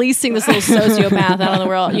not releasing this little sociopath out in the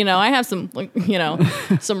world. You know, I have some,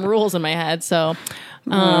 some rules in my head. So,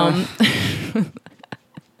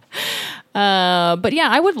 but yeah,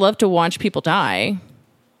 I would love to watch people die.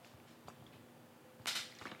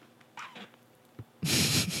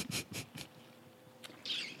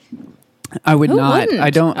 I would Who not. wouldn't? I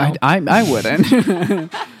don't. Oh. I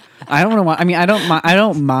wouldn't. I don't want to. I mean, I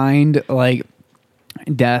don't mind like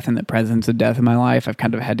death and the presence of death in my life. I've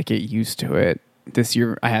kind of had to get used to it. This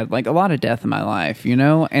year, I had like a lot of death in my life, you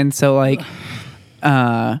know, and so like,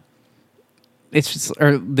 it's just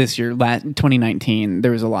or this year, 2019,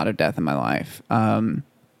 there was a lot of death in my life, and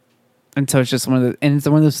so it's just one of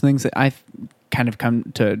those things that I've kind of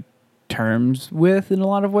come to terms with in a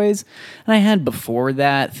lot of ways, and I had before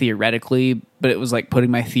that theoretically, but it was like putting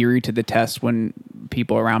my theory to the test when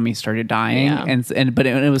people around me started dying, but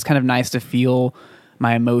it was kind of nice to feel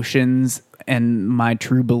my emotions and my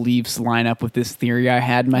true beliefs line up with this theory I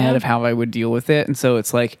had in my head of how I would deal with it, and so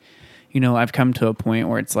it's like, you know, I've come to a point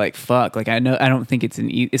where it's like, fuck, like I don't think it's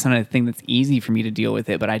it's not a thing that's easy for me to deal with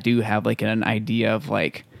it, but I do have like an idea of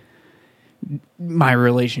like my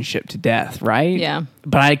relationship to death, right? Yeah.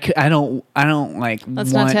 But I don't like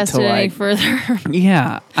Let's want not test to it any like further.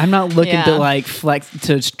 yeah, I'm not looking to Yeah. like flex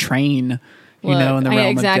to train, you know, in the realm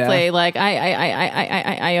exactly. of death. Like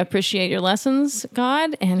I appreciate your lessons,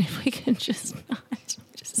 God, and if we can just not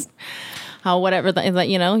just how whatever that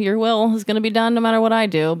you know, your will is going to be done no matter what I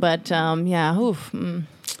do. But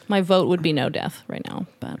my vote would be no death right now,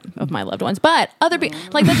 but of my loved ones. But other people,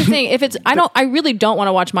 like that's the thing. If it's, I really don't want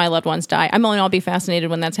to watch my loved ones die. I'll be fascinated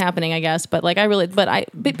when that's happening, I guess. But like,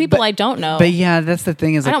 people I don't know. But yeah, that's the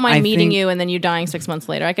thing is, I like, don't mind meeting think you and then you dying 6 months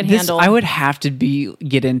later. I can this, handle. I would have to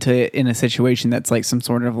get into it in a situation that's like some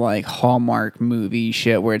sort of like Hallmark movie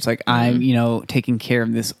shit where it's like I'm, you know, taking care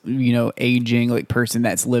of this, you know, aging like person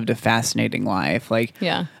that's lived a fascinating life. Like,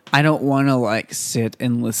 Yeah. I don't want to like sit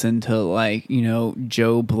and listen to like, you know,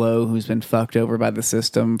 Joe Blow who's been fucked over by the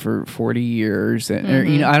system for 40 years, and, or,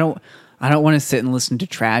 you know, I don't want to sit and listen to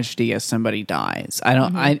tragedy as somebody dies. I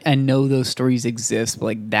don't. I know those stories exist, but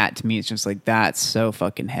like that to me, it's just like that's so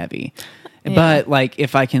fucking heavy. Yeah. But like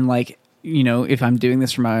if I can like, you know, if I'm doing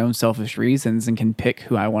this for my own selfish reasons and can pick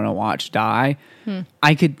who I want to watch die,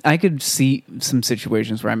 I could see some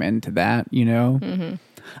situations where I'm into that, you know.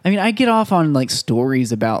 I mean, I get off on like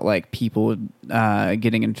stories about like people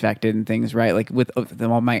getting infected and things, right? Like with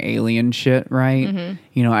all my alien shit, right?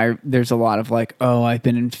 You know, there's a lot of like, oh, I've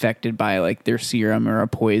been infected by like their serum or a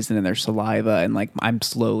poison in their saliva, and like I'm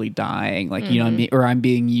slowly dying, like you know, I'm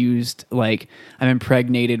being used, like I'm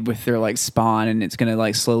impregnated with their like spawn, and it's gonna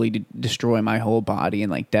like slowly destroy my whole body,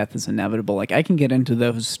 and like death is inevitable. Like I can get into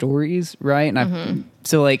those stories, right? And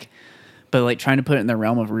so like. But like trying to put it in the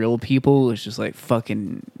realm of real people is just like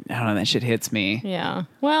fucking, I don't know, that shit hits me. Yeah.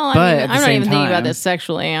 Well, But at I'm the not same even thinking about time- this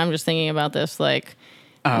sexually. I'm just thinking about this like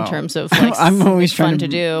in terms of like I'm always fun trying to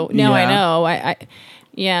to- do. No, I yeah. know.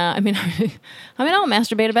 I mean, I'll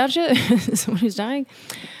masturbate about you. Someone who's dying.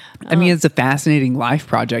 I mean, it's a fascinating life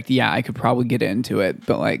project. Yeah, I could probably get into it,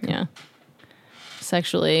 but like, Yeah.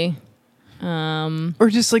 Sexually. or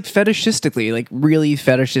just like fetishistically, like really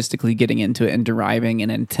fetishistically getting into it and deriving an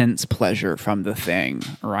intense pleasure from the thing,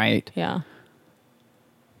 right? Yeah.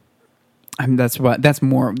 That's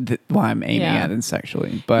more why I'm aiming Yeah. at than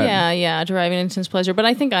sexually. But Yeah. Deriving intense pleasure. But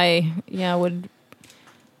I think I would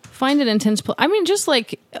find it intense. I mean, just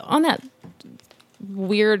like on that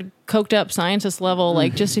weird coked up scientist level,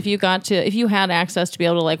 like just if you had access to be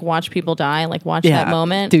able to like watch people die, like watch that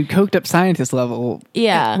moment. dude, coked up scientist level.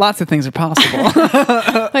 Yeah. Lots of things are possible.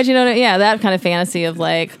 But you know, that kind of fantasy of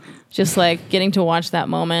like, just like getting to watch that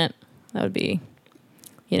moment, that would be,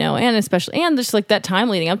 you know, and just like that time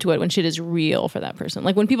leading up to it when shit is real for that person.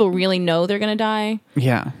 Like when people really know they're going to die,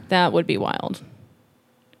 Yeah. that would be wild.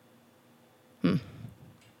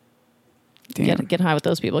 Damn. Get high with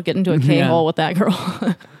those people. Get into a K-hole with that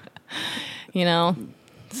girl. You know,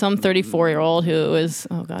 some 34-year-old who is,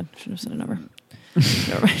 oh God, should have said a number.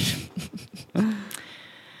 Never mind.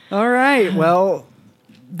 All right. Well,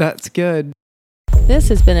 that's good. This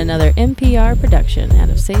has been another NPR production out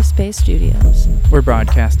of Safe Space Studios. We're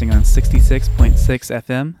broadcasting on 66.6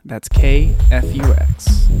 FM. That's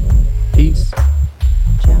KFUX. Peace.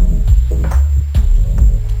 Ciao.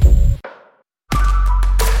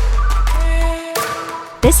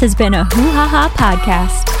 This has been a Hoo Ha Ha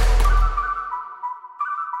podcast.